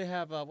don't they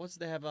have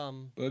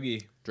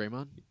Boogie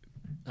Draymond?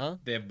 Huh?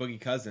 They have Boogie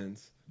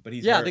Cousins, but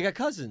he's hurt. They got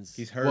Cousins.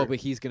 He's hurt. Well, but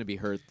he's going to be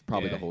hurt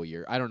probably Yeah. the whole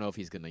year. I don't know if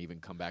he's going to even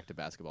come back to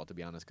basketball, to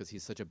be honest, because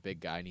he's such a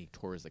big guy and he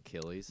tore his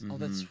Achilles. Oh,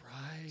 that's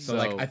right. So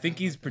like I think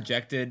he's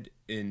projected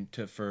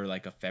for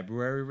like a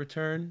February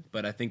return,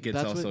 but I think it's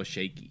That's also what-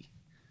 shaky.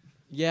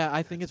 Yeah,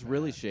 I think it's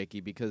really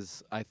shaky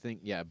because I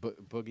think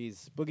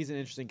Boogie's an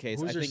interesting case.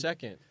 Who's I their think,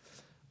 second?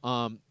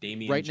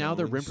 Damian right now,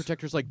 their rim Jones.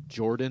 protectors like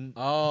Jordan.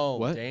 Oh,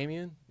 What?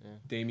 Damian? Yeah.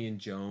 Damian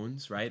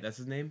Jones, right? That's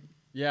his name.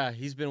 Yeah,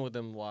 he's been with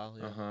them a while.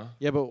 Yeah. Uh-huh.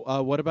 Yeah,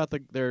 but what about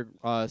their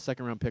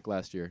second round pick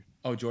last year,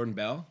 Oh, Jordan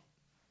Bell.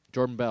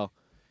 Jordan Bell?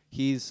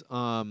 He's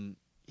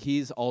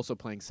also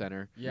playing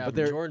center. Yeah, but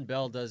but Jordan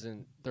Bell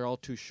doesn't. they're all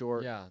too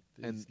short. Yeah,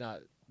 and- it's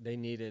not. They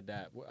needed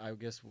that. I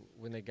guess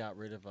when they got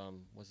rid of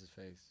what's his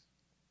face?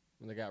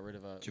 When they got rid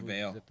of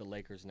JaVale. who's at the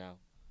Lakers now.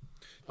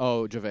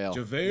 Oh, JaVale.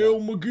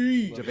 JaVale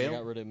McGee. When they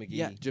got rid of McGee.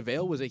 Yeah,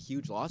 JaVale was a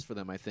huge loss for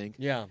them, I think.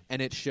 Yeah.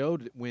 And it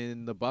showed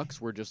when the Bucks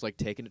were just like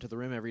taking it to the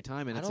rim every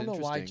time, and I it's don't know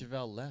why interesting.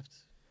 JaVale left.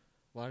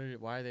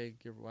 Why they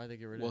get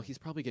rid of Well, him? he's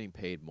probably getting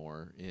paid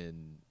more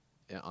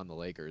on the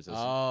Lakers.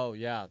 Oh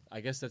yeah,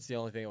 I guess that's the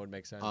only thing that would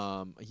make sense.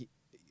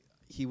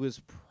 He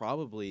was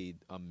probably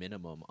a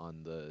minimum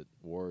on the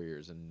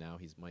Warriors, and now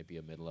he might be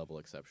a mid-level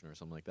exception or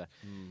something like that.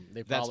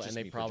 They that's probably just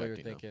were me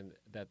projecting, thinking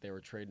that they were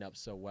trading up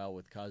so well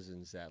with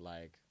Cousins that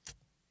like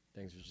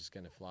things were just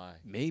gonna fly.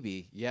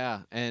 Maybe,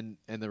 yeah. And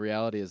the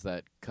reality is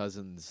that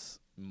Cousins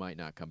might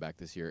not come back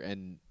this year.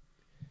 And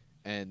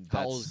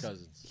How old is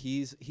Cousins?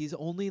 He's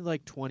only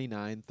like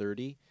 29,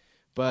 30,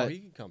 but he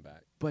can come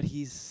back. But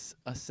he's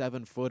a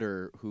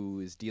 7-footer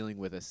who is dealing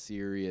with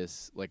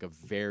a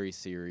very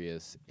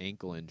serious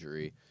ankle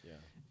injury. Yeah.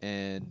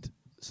 And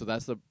so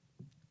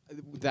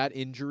that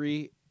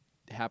injury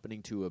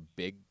happening to a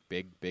big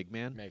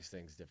man Makes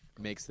things difficult.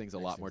 makes things a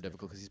lot more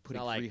difficult because he's putting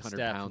Not like 300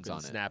 Steph, pounds who on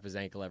can it. snap his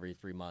ankle every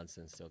 3 months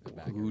and still come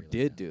back. Who every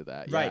did like do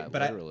that? Right, yeah,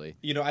 but literally.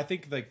 I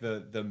think like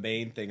the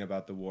main thing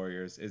about the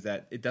Warriors is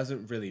that it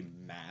doesn't really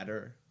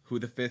matter who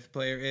the fifth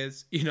player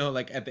is.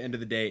 Like at the end of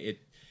the day,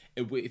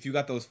 if you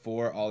got those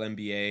 4 All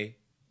NBA,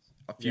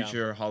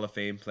 future Hall of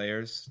Fame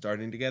players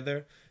starting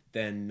together,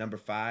 then number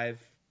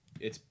 5,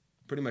 it's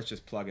pretty much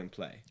just plug and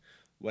play.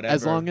 Whatever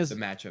As long as- the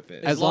matchup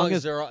is. as long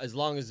as- as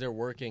long as they're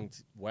working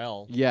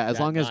well. Yeah, as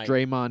that long as night,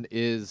 Draymond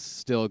is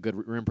still a good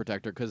rim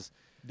protector, because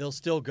they'll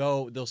still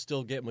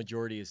get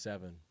majority of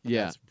 7.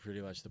 Yeah. That's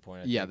pretty much the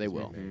point. I yeah, think they is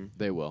will, being made.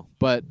 they will.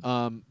 But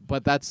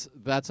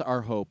that's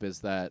our hope is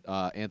that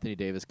Anthony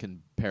Davis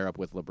can pair up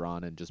with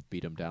LeBron and just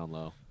beat him down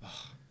low.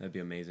 That'd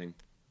be amazing.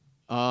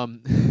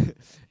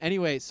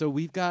 Anyway, so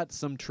we've got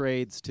some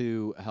trades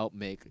to help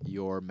make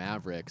your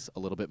Mavericks a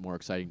little bit more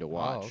exciting to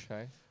watch. Oh,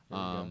 okay. There we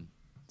go.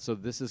 So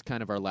this is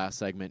kind of our last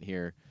segment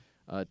here.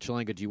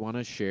 Chilanga, do you want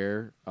to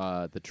share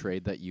the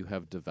trade that you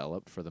have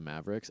developed for the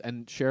Mavericks,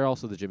 and share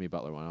also the Jimmy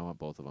Butler one? I want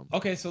both of them.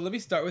 Okay, so let me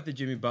start with the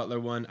Jimmy Butler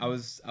one. I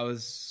was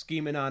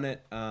scheming on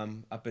it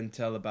up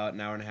until about an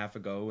hour and a half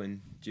ago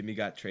when Jimmy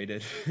got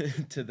traded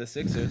to the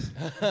Sixers.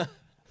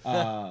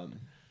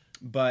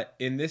 But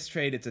in this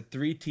trade, it's a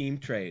 3-team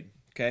trade.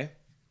 Okay,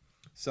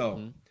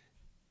 so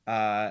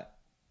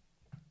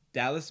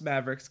Dallas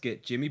Mavericks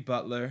get Jimmy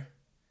Butler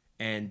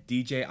and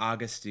DJ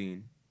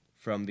Augustine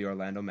from the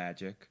Orlando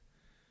Magic.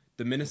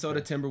 The Minnesota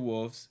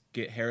Timberwolves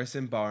get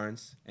Harrison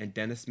Barnes and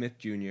Dennis Smith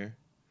Jr.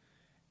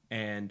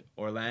 And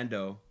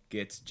Orlando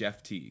gets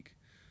Jeff Teague.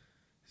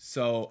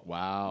 So,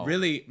 Wow.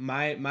 really,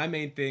 my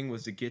main thing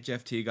was to get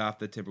Jeff Teague off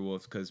the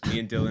Timberwolves because me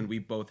and Dylan, we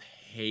both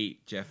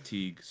hate Jeff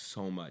Teague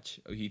so much.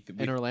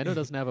 And Orlando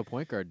doesn't have a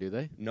point guard, do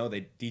they? No,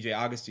 DJ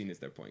Augustine is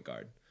their point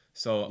guard.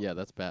 So Yeah,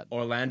 that's bad.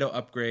 Orlando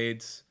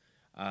upgrades,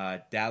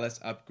 Dallas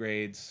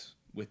upgrades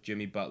with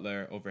Jimmy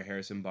Butler over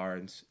Harrison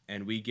Barnes,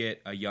 and we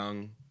get a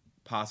young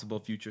possible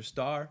future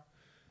star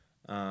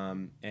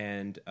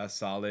and a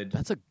solid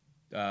That's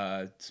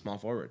a small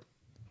forward.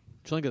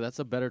 Chilanga, that's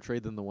a better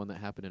trade than the one that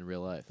happened in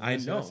real life. I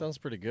know. That sounds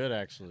pretty good,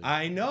 actually.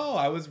 I know.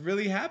 I was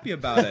really happy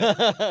about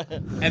it.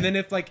 And then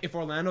if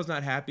Orlando's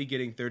not happy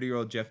getting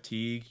 30-year-old Jeff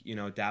Teague,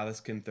 Dallas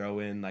can throw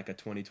in like a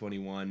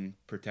 2021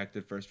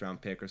 protected first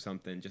round pick or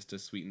something just to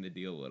sweeten the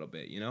deal a little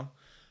bit,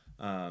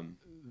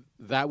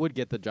 That would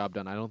get the job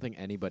done. I don't think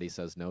anybody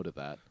says no to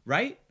that.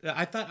 Right?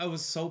 I thought I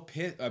was so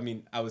pissed. I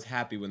mean, I was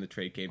happy when the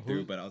trade came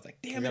through, but I was like,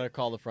 We damn gotta it.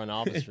 call the front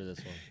office for this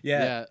one.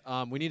 Yeah.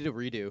 We need to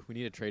redo. We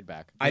need to trade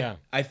back. I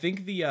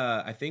think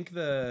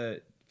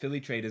the Philly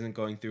trade isn't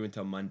going through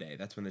until Monday.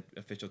 That's when the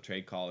official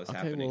trade call is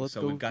happening. Well, let's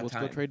so go. we've got Let's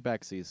time. go trade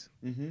backsies.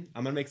 I'm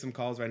gonna make some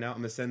calls right now. I'm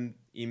gonna send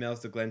emails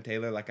to Glenn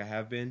Taylor like I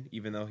have been,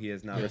 even though he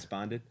has not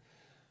responded.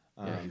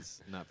 Yeah,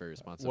 he's not very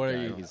responsive. What are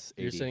guy. you? He's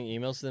You're 80. sending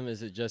emails to them?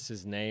 Is it just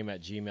his name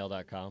at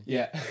gmail.com?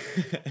 Yeah.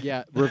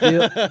 Yeah,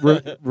 reveal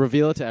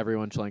it to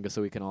everyone, Chalenga,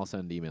 so we can all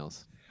send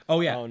emails.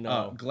 Oh yeah. Oh,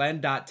 no.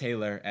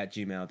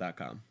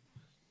 Glenn.taylor@gmail.com.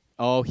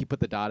 Oh, he put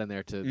the dot in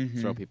there to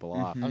throw people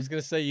off. I was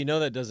gonna say,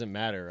 that doesn't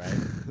matter,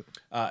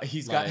 right?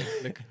 He's Like,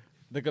 got.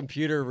 the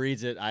computer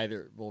reads it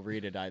either. Will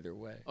read it either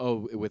way.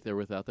 Oh, with or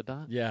without the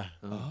dot? Yeah.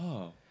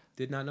 Oh,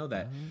 did not know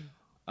that.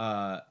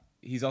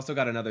 He's also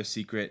got another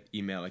secret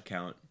email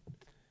account.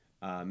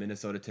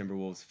 Minnesota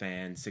Timberwolves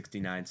fan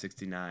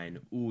 6969.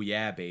 Ooh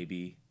yeah,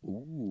 baby.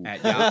 Ooh.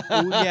 At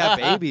Yahoo. Ooh, yeah,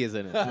 baby is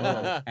in it.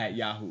 At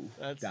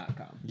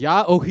yahoo.com.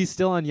 Yeah. Oh, he's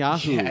still on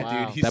Yahoo. Yeah,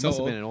 Wow. dude. He's That so must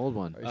have old. been an old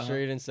one. Are you sure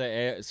you didn't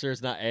say? Sure,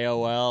 it's not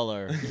AOL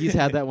or. He's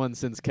had that one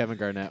since Kevin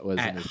Garnett was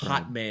At in his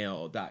prime.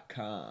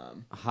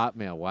 hotmail.com.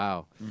 Hotmail.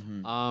 Wow.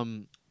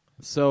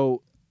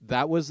 So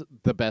that was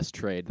the best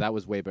trade. That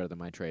was way better than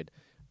my trade.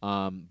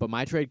 But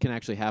my trade can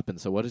actually happen.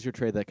 So what is your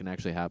trade that can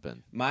actually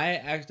happen? My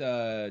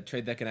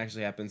trade that can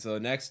actually happen. So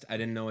next, I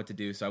didn't know what to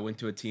do, so I went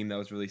to a team that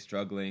was really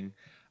struggling.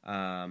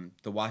 The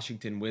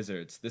Washington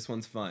Wizards. This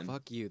one's fun.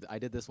 Fuck you. I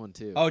did this one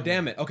too. Oh,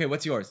 damn it. Okay,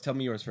 what's yours? Tell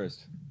me yours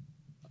first.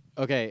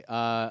 Okay.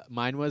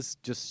 Mine was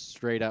just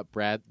straight up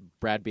Brad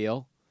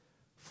Beal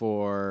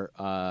for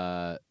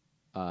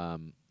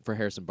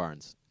Harrison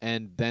Barnes,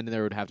 and then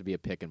there would have to be a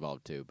pick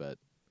involved too. But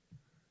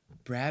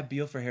Brad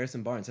Beal for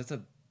Harrison Barnes. That's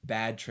a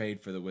bad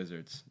trade for the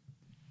Wizards.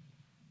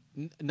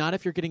 not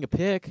if you're getting a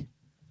pick.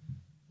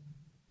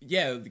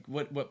 Yeah,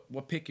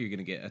 what pick are you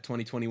gonna get? A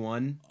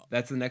 2021?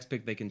 That's the next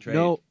pick they can trade.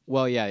 No.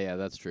 Well, yeah,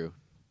 that's true.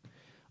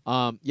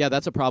 Yeah,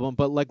 that's a problem.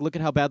 But like, look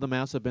at how bad the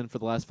Mavs have been for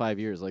the last 5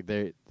 years. Like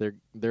they're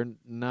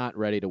not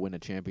ready to win a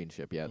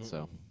championship yet.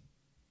 So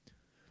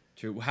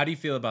True. How do you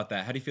feel about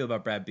that? How do you feel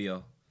about Brad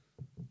Beal?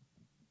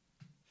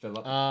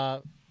 Philip?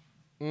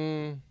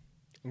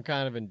 I'm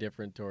kind of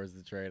indifferent towards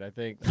the trade. I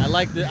think I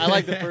like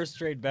the first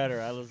trade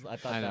better. I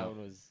thought I that know.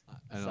 one was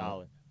I know.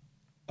 solid.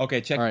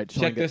 Okay, check All right,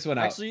 check Chalenga. this one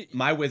out. Actually-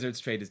 My Wizards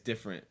trade is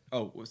different.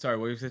 Oh, sorry.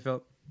 What were you saying,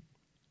 Philip?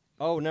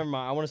 Oh, never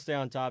mind. I want to stay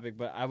on topic,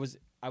 but I was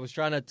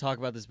trying to talk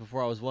about this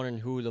before. I was wondering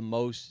who the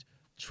most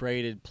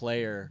traded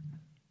player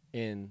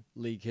in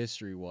league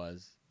history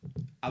was,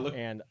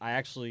 and I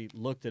actually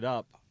looked it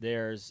up.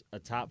 There's a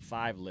top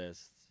 5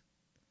 list.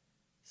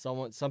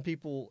 Some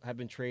people have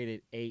been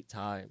traded 8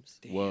 times.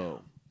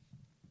 whoa,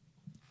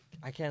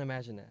 I can't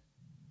imagine that.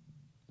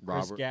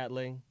 Robert. Chris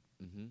Gatling.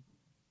 Mm-hmm.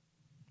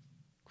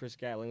 Chris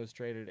Gatling was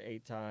traded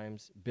 8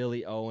 times.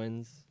 Billy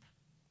Owens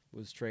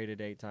was traded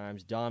 8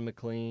 times. Don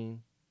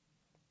McLean,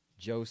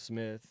 Joe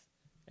Smith,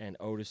 and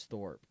Otis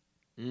Thorpe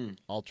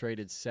all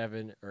traded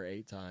 7 or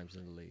 8 times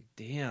in the league.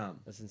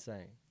 Damn. That's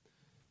insane.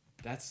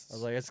 I was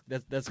That's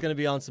like, that's going to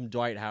be on some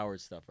Dwight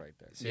Howard stuff right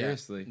there.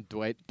 seriously.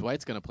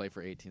 Dwight's gonna play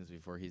for 8 teams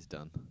before he's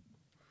done.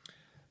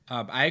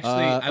 Okay.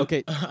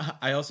 okay.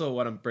 I also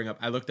want to bring up.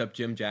 I looked up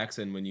Jim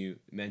Jackson when you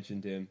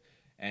mentioned him,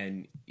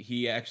 and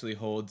he actually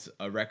holds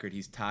a record.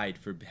 He's tied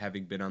for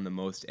having been on the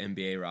most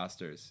NBA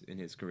rosters in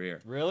his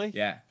career. Really?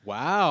 Yeah,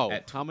 Wow.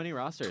 At How many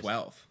rosters?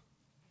 12.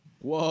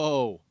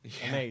 Whoa.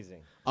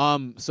 Amazing.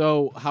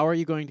 So how are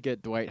you going to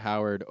get Dwight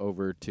Howard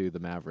over to the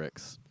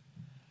Mavericks?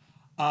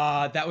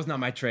 That was not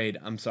my trade.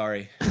 I'm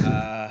sorry.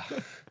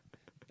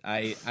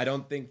 I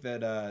don't think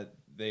that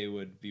they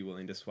would be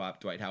willing to swap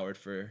Dwight Howard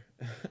for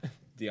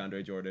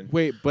DeAndre Jordan.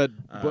 Wait, but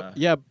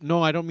yeah,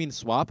 no, I don't mean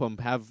swap them.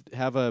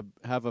 Have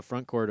a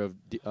front court of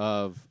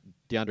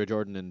DeAndre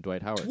Jordan and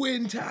Dwight Howard.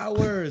 Twin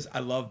Towers. I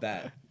love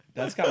that.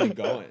 That's got me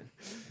going.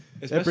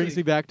 That brings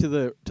me back to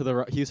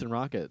the Houston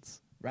Rockets.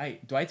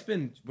 Right. Dwight's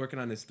been working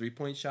on his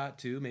 3-point shot,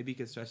 too. Maybe he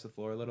could stretch the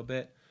floor a little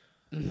bit.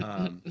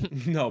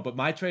 No, but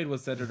my trade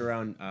was centered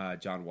around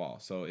John Wall.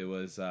 So it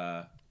was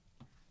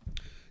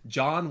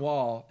John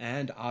Wall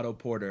and Otto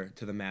Porter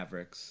to the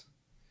Mavericks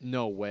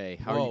No way.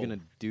 How are you going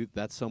to do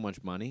that's so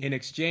much money? in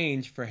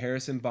exchange for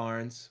Harrison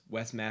Barnes,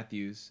 Wes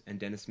Matthews, and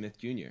Dennis Smith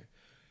Jr.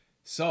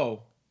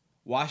 So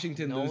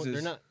Washington loses.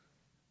 They're not.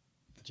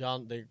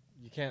 John,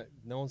 you can't.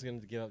 No one's going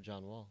to give up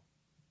John Wall.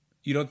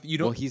 You don't.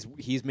 Well,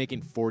 he's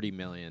making $40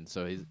 million,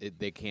 so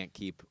they can't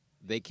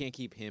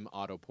keep him,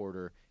 Otto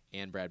Porter,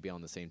 and Brad Beal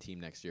on the same team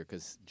next year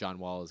because John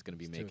Wall is going to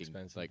be making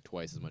like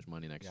twice as much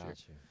money next year.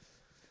 Gotcha.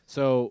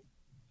 So,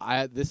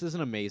 this is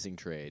an amazing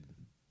trade.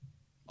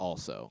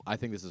 Also, I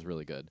think this is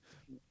really good.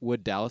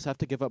 Would Dallas have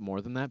to give up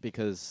more than that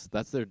because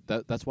that's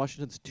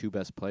Washington's 2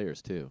 best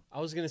players too?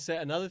 I was going to say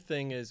another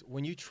thing is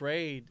when you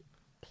trade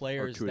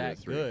players 2 of that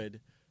the 3. good,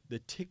 the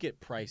ticket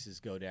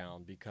prices go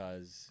down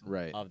because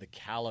Right. of the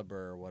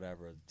caliber or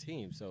whatever of the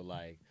team. So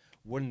like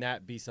wouldn't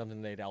that be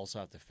something they'd also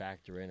have to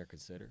factor in or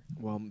consider?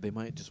 Well, they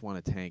might just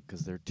want to tank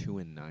because they're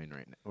 2-9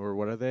 right now, or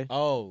what are they?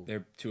 Oh,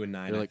 They're 2-9,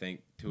 They're I like-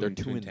 think. they're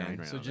 2-9 2-9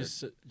 right so now.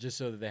 just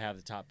so that they have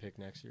the top pick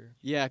next year.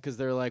 Yeah, because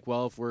they're like,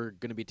 well, if we're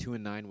gonna be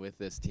 2-9 with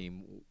this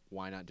team,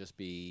 why not just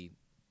be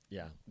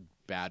Yeah.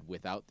 bad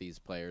without these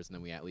players, and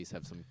then we at least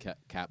have some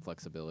cap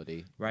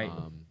flexibility. Right.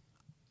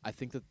 I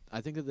think that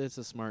it's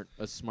a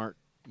smart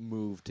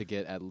move to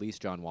get at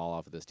least John Wall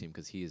off of this team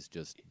because he's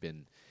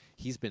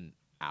been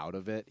out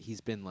of it. He's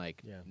been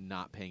like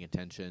not paying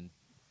attention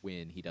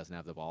when he doesn't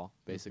have the ball,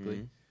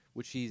 basically,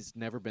 which he's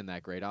never been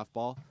that great off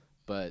ball.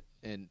 But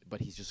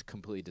he's just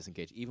completely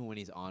disengaged. Even when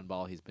he's on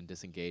ball, he's been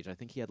disengaged. I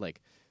think he had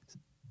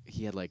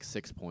like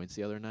 6 points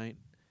the other night.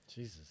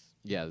 Jesus.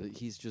 Yeah,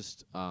 he's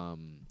just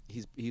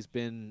he's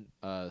been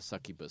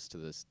succubus to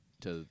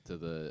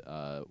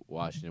the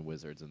Washington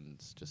Wizards, and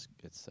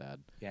it's sad.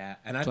 Yeah,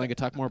 and I So I could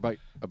talk more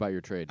about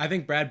your trade. I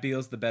think Brad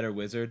Beal's the better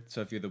Wizard.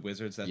 So if you're the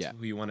Wizards, that's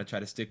who you want to try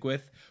to stick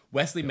with.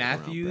 Wesley Build around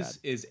Matthews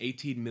Brad. is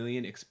 $18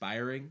 million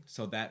expiring,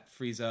 so that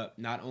frees up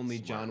not only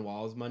John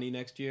Wall's money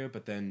next year,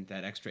 but then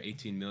that extra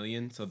 $18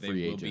 million. So they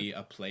Free will agent. be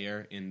a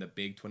player in the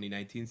big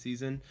 2019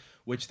 season.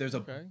 Which there's a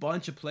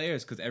bunch of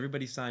players because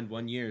everybody signed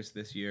 1 year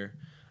this year,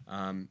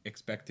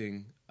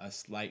 expecting a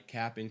slight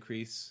cap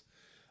increase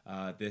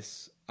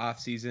this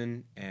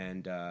offseason,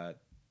 and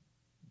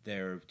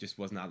there just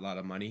was not a lot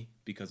of money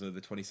because of the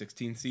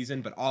 2016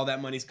 season, but all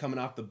that money's coming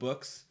off the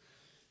books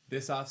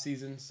this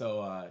offseason,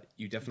 so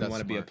you definitely That's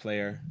want to be a smart.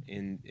 player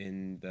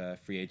in the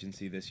free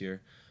agency this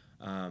year.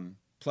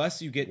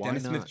 Plus, you get Why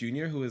Dennis not? Smith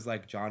Jr., who is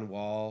like John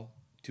Wall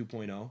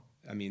 2.0.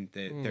 I mean,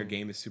 their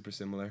game is super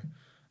similar.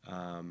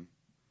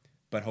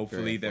 But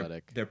hopefully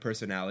athletic. their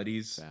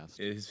personalities, Fast.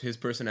 his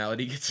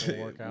personality Will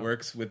work out.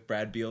 works with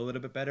Brad Beal a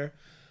little bit better.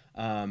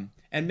 And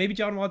maybe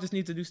John Wall just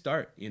needs a new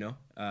start,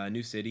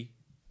 new city,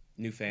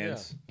 new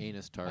fans.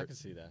 Anus I tart. can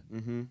see that.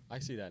 Mm-hmm. I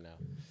see that now.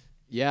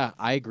 Yeah,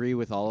 I agree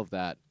with all of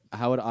that.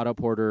 How would Otto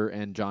Porter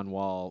and John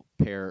Wall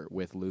pair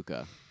with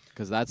Luka?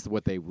 Because that's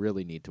what they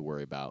really need to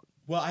worry about.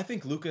 Well, I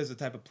think Luka is the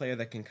type of player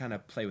that can kind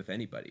of play with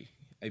anybody.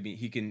 I mean,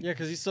 he can. Yeah,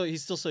 because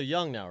he's still so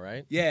young now,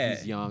 right? Yeah,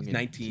 He's young. and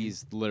 19.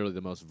 He's literally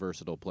the most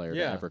versatile player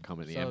Yeah. to ever come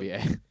in the So-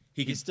 NBA.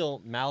 He's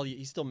still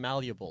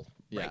malleable.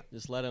 Yeah. Right.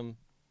 Just let him.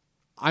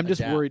 I'm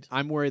just Adapt. worried.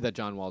 I'm worried that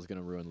John Wall's going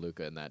to ruin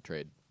Luka in that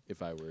trade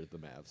if I were the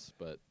Mavs.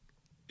 But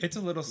It's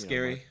a little know,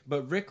 scary, like-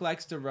 but Rick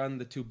likes to run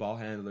the two ball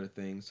handler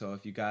thing. So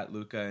if you got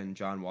Luka and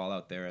John Wall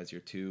out there as your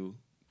two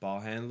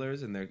ball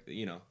handlers, and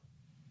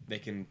they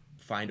can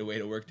find a way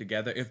to work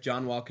together. If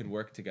John Wall can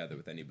work together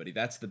with anybody,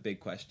 that's the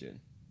big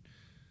question.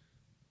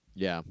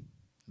 yeah,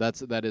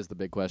 that is the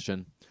big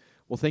question.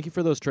 Well, thank you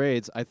for those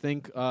trades. I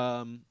think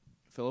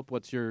Philip,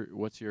 what's your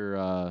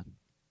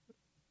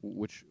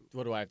which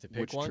What do I have to pick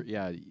which one?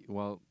 yeah,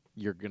 well,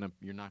 you're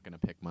not gonna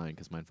pick mine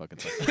because mine fucking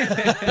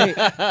sucks.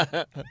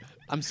 Hey,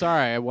 I'm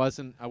sorry, I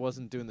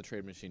wasn't doing the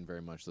trade machine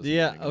very much this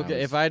Yeah. morning.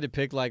 Okay. If I had to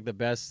pick like the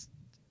best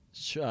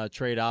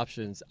trade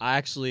options, I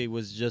actually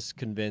was just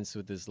convinced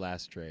with this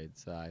last trade,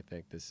 so I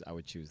think I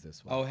would choose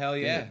this one. Oh hell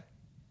yeah!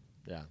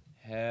 Yeah.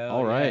 Hell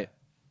all right.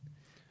 yeah.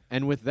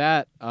 And with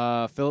that,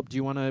 Philip, do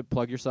you want to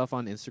plug yourself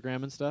on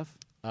Instagram and stuff?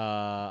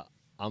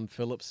 I'm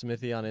Philip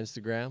Smithey on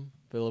Instagram.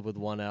 Philip with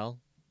one L.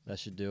 That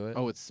should do it.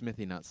 Oh, it's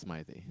Smithey, not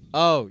Smythe.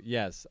 Oh,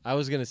 yes. I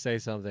was gonna say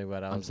something,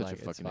 but I'm was such like,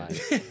 a it's fucking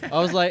fine. idiot. I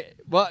was like,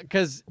 well,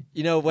 because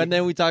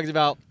then we talked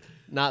about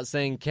not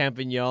saying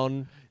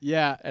Campignon,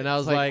 Yeah, and I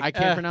was it's like, I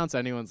can't pronounce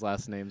anyone's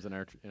last names in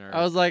our.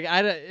 I was like,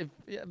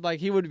 like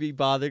he would be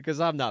bothered because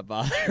I'm not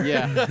bothered.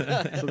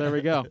 yeah. So there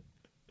we go.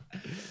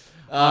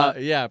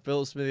 Yeah,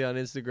 Philip Smithy on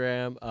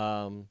Instagram.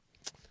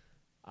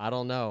 I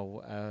don't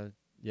know.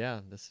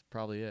 Yeah, that's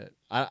probably it.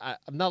 I'm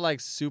not like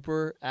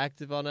super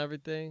active on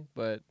everything,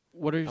 but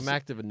What are I'm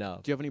active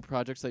enough. Do you have any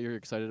projects that you're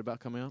excited about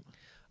coming up?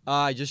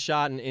 I just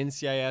shot an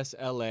NCIS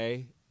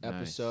LA Nice.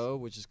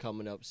 episode, which is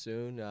coming up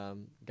soon.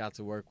 Got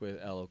to work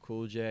with LL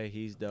Cool J.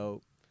 He's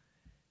dope.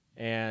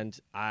 And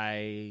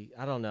I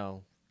don't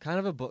know,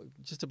 kind of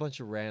just a bunch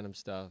of random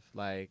stuff.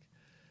 Like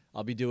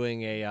I'll be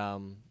doing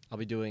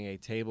a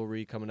table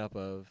read coming up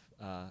of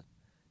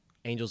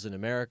Angels in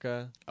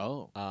America.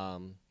 Oh,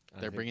 I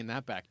think bringing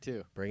that back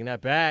too. bringing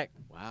that back.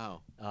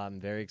 Wow. I'm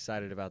very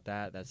excited about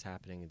that. That's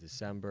happening in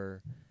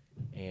December.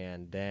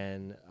 And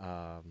then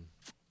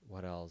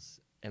what else?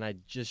 And I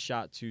just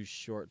shot 2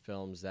 short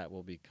films that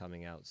will be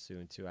coming out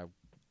soon too.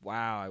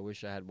 I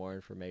wish I had more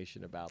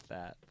information about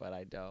that, but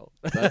I don't.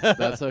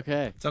 That's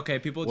okay. It's okay.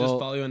 People Well- just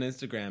follow you on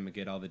Instagram and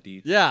get all the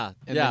deets. Yeah,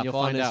 And yeah. then you'll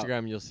Follow on find out. Instagram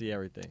and you'll see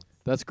everything.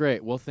 That's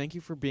great. Well, thank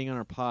you for being on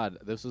our pod.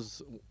 This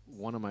is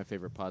one of my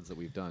favorite pods that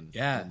we've done.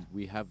 Yeah. And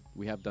we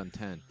have done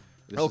 10.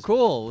 This Oh, is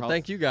cool. Well, prob-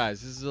 thank you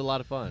guys. This is a lot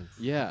of fun.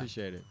 Yeah.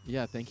 Appreciate it.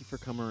 Yeah, thank you for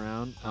coming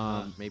around.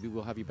 Uh-huh. Maybe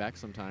we'll have you back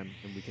sometime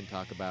and we can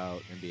talk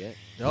about NBA.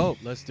 Oh,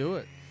 let's do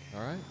it.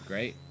 All right.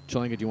 Great.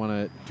 Chillinga, do you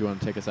want to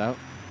take us out?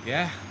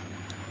 Yeah.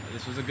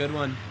 This was a good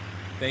one.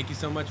 Thank you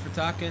so much for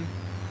talking.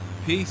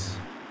 Peace.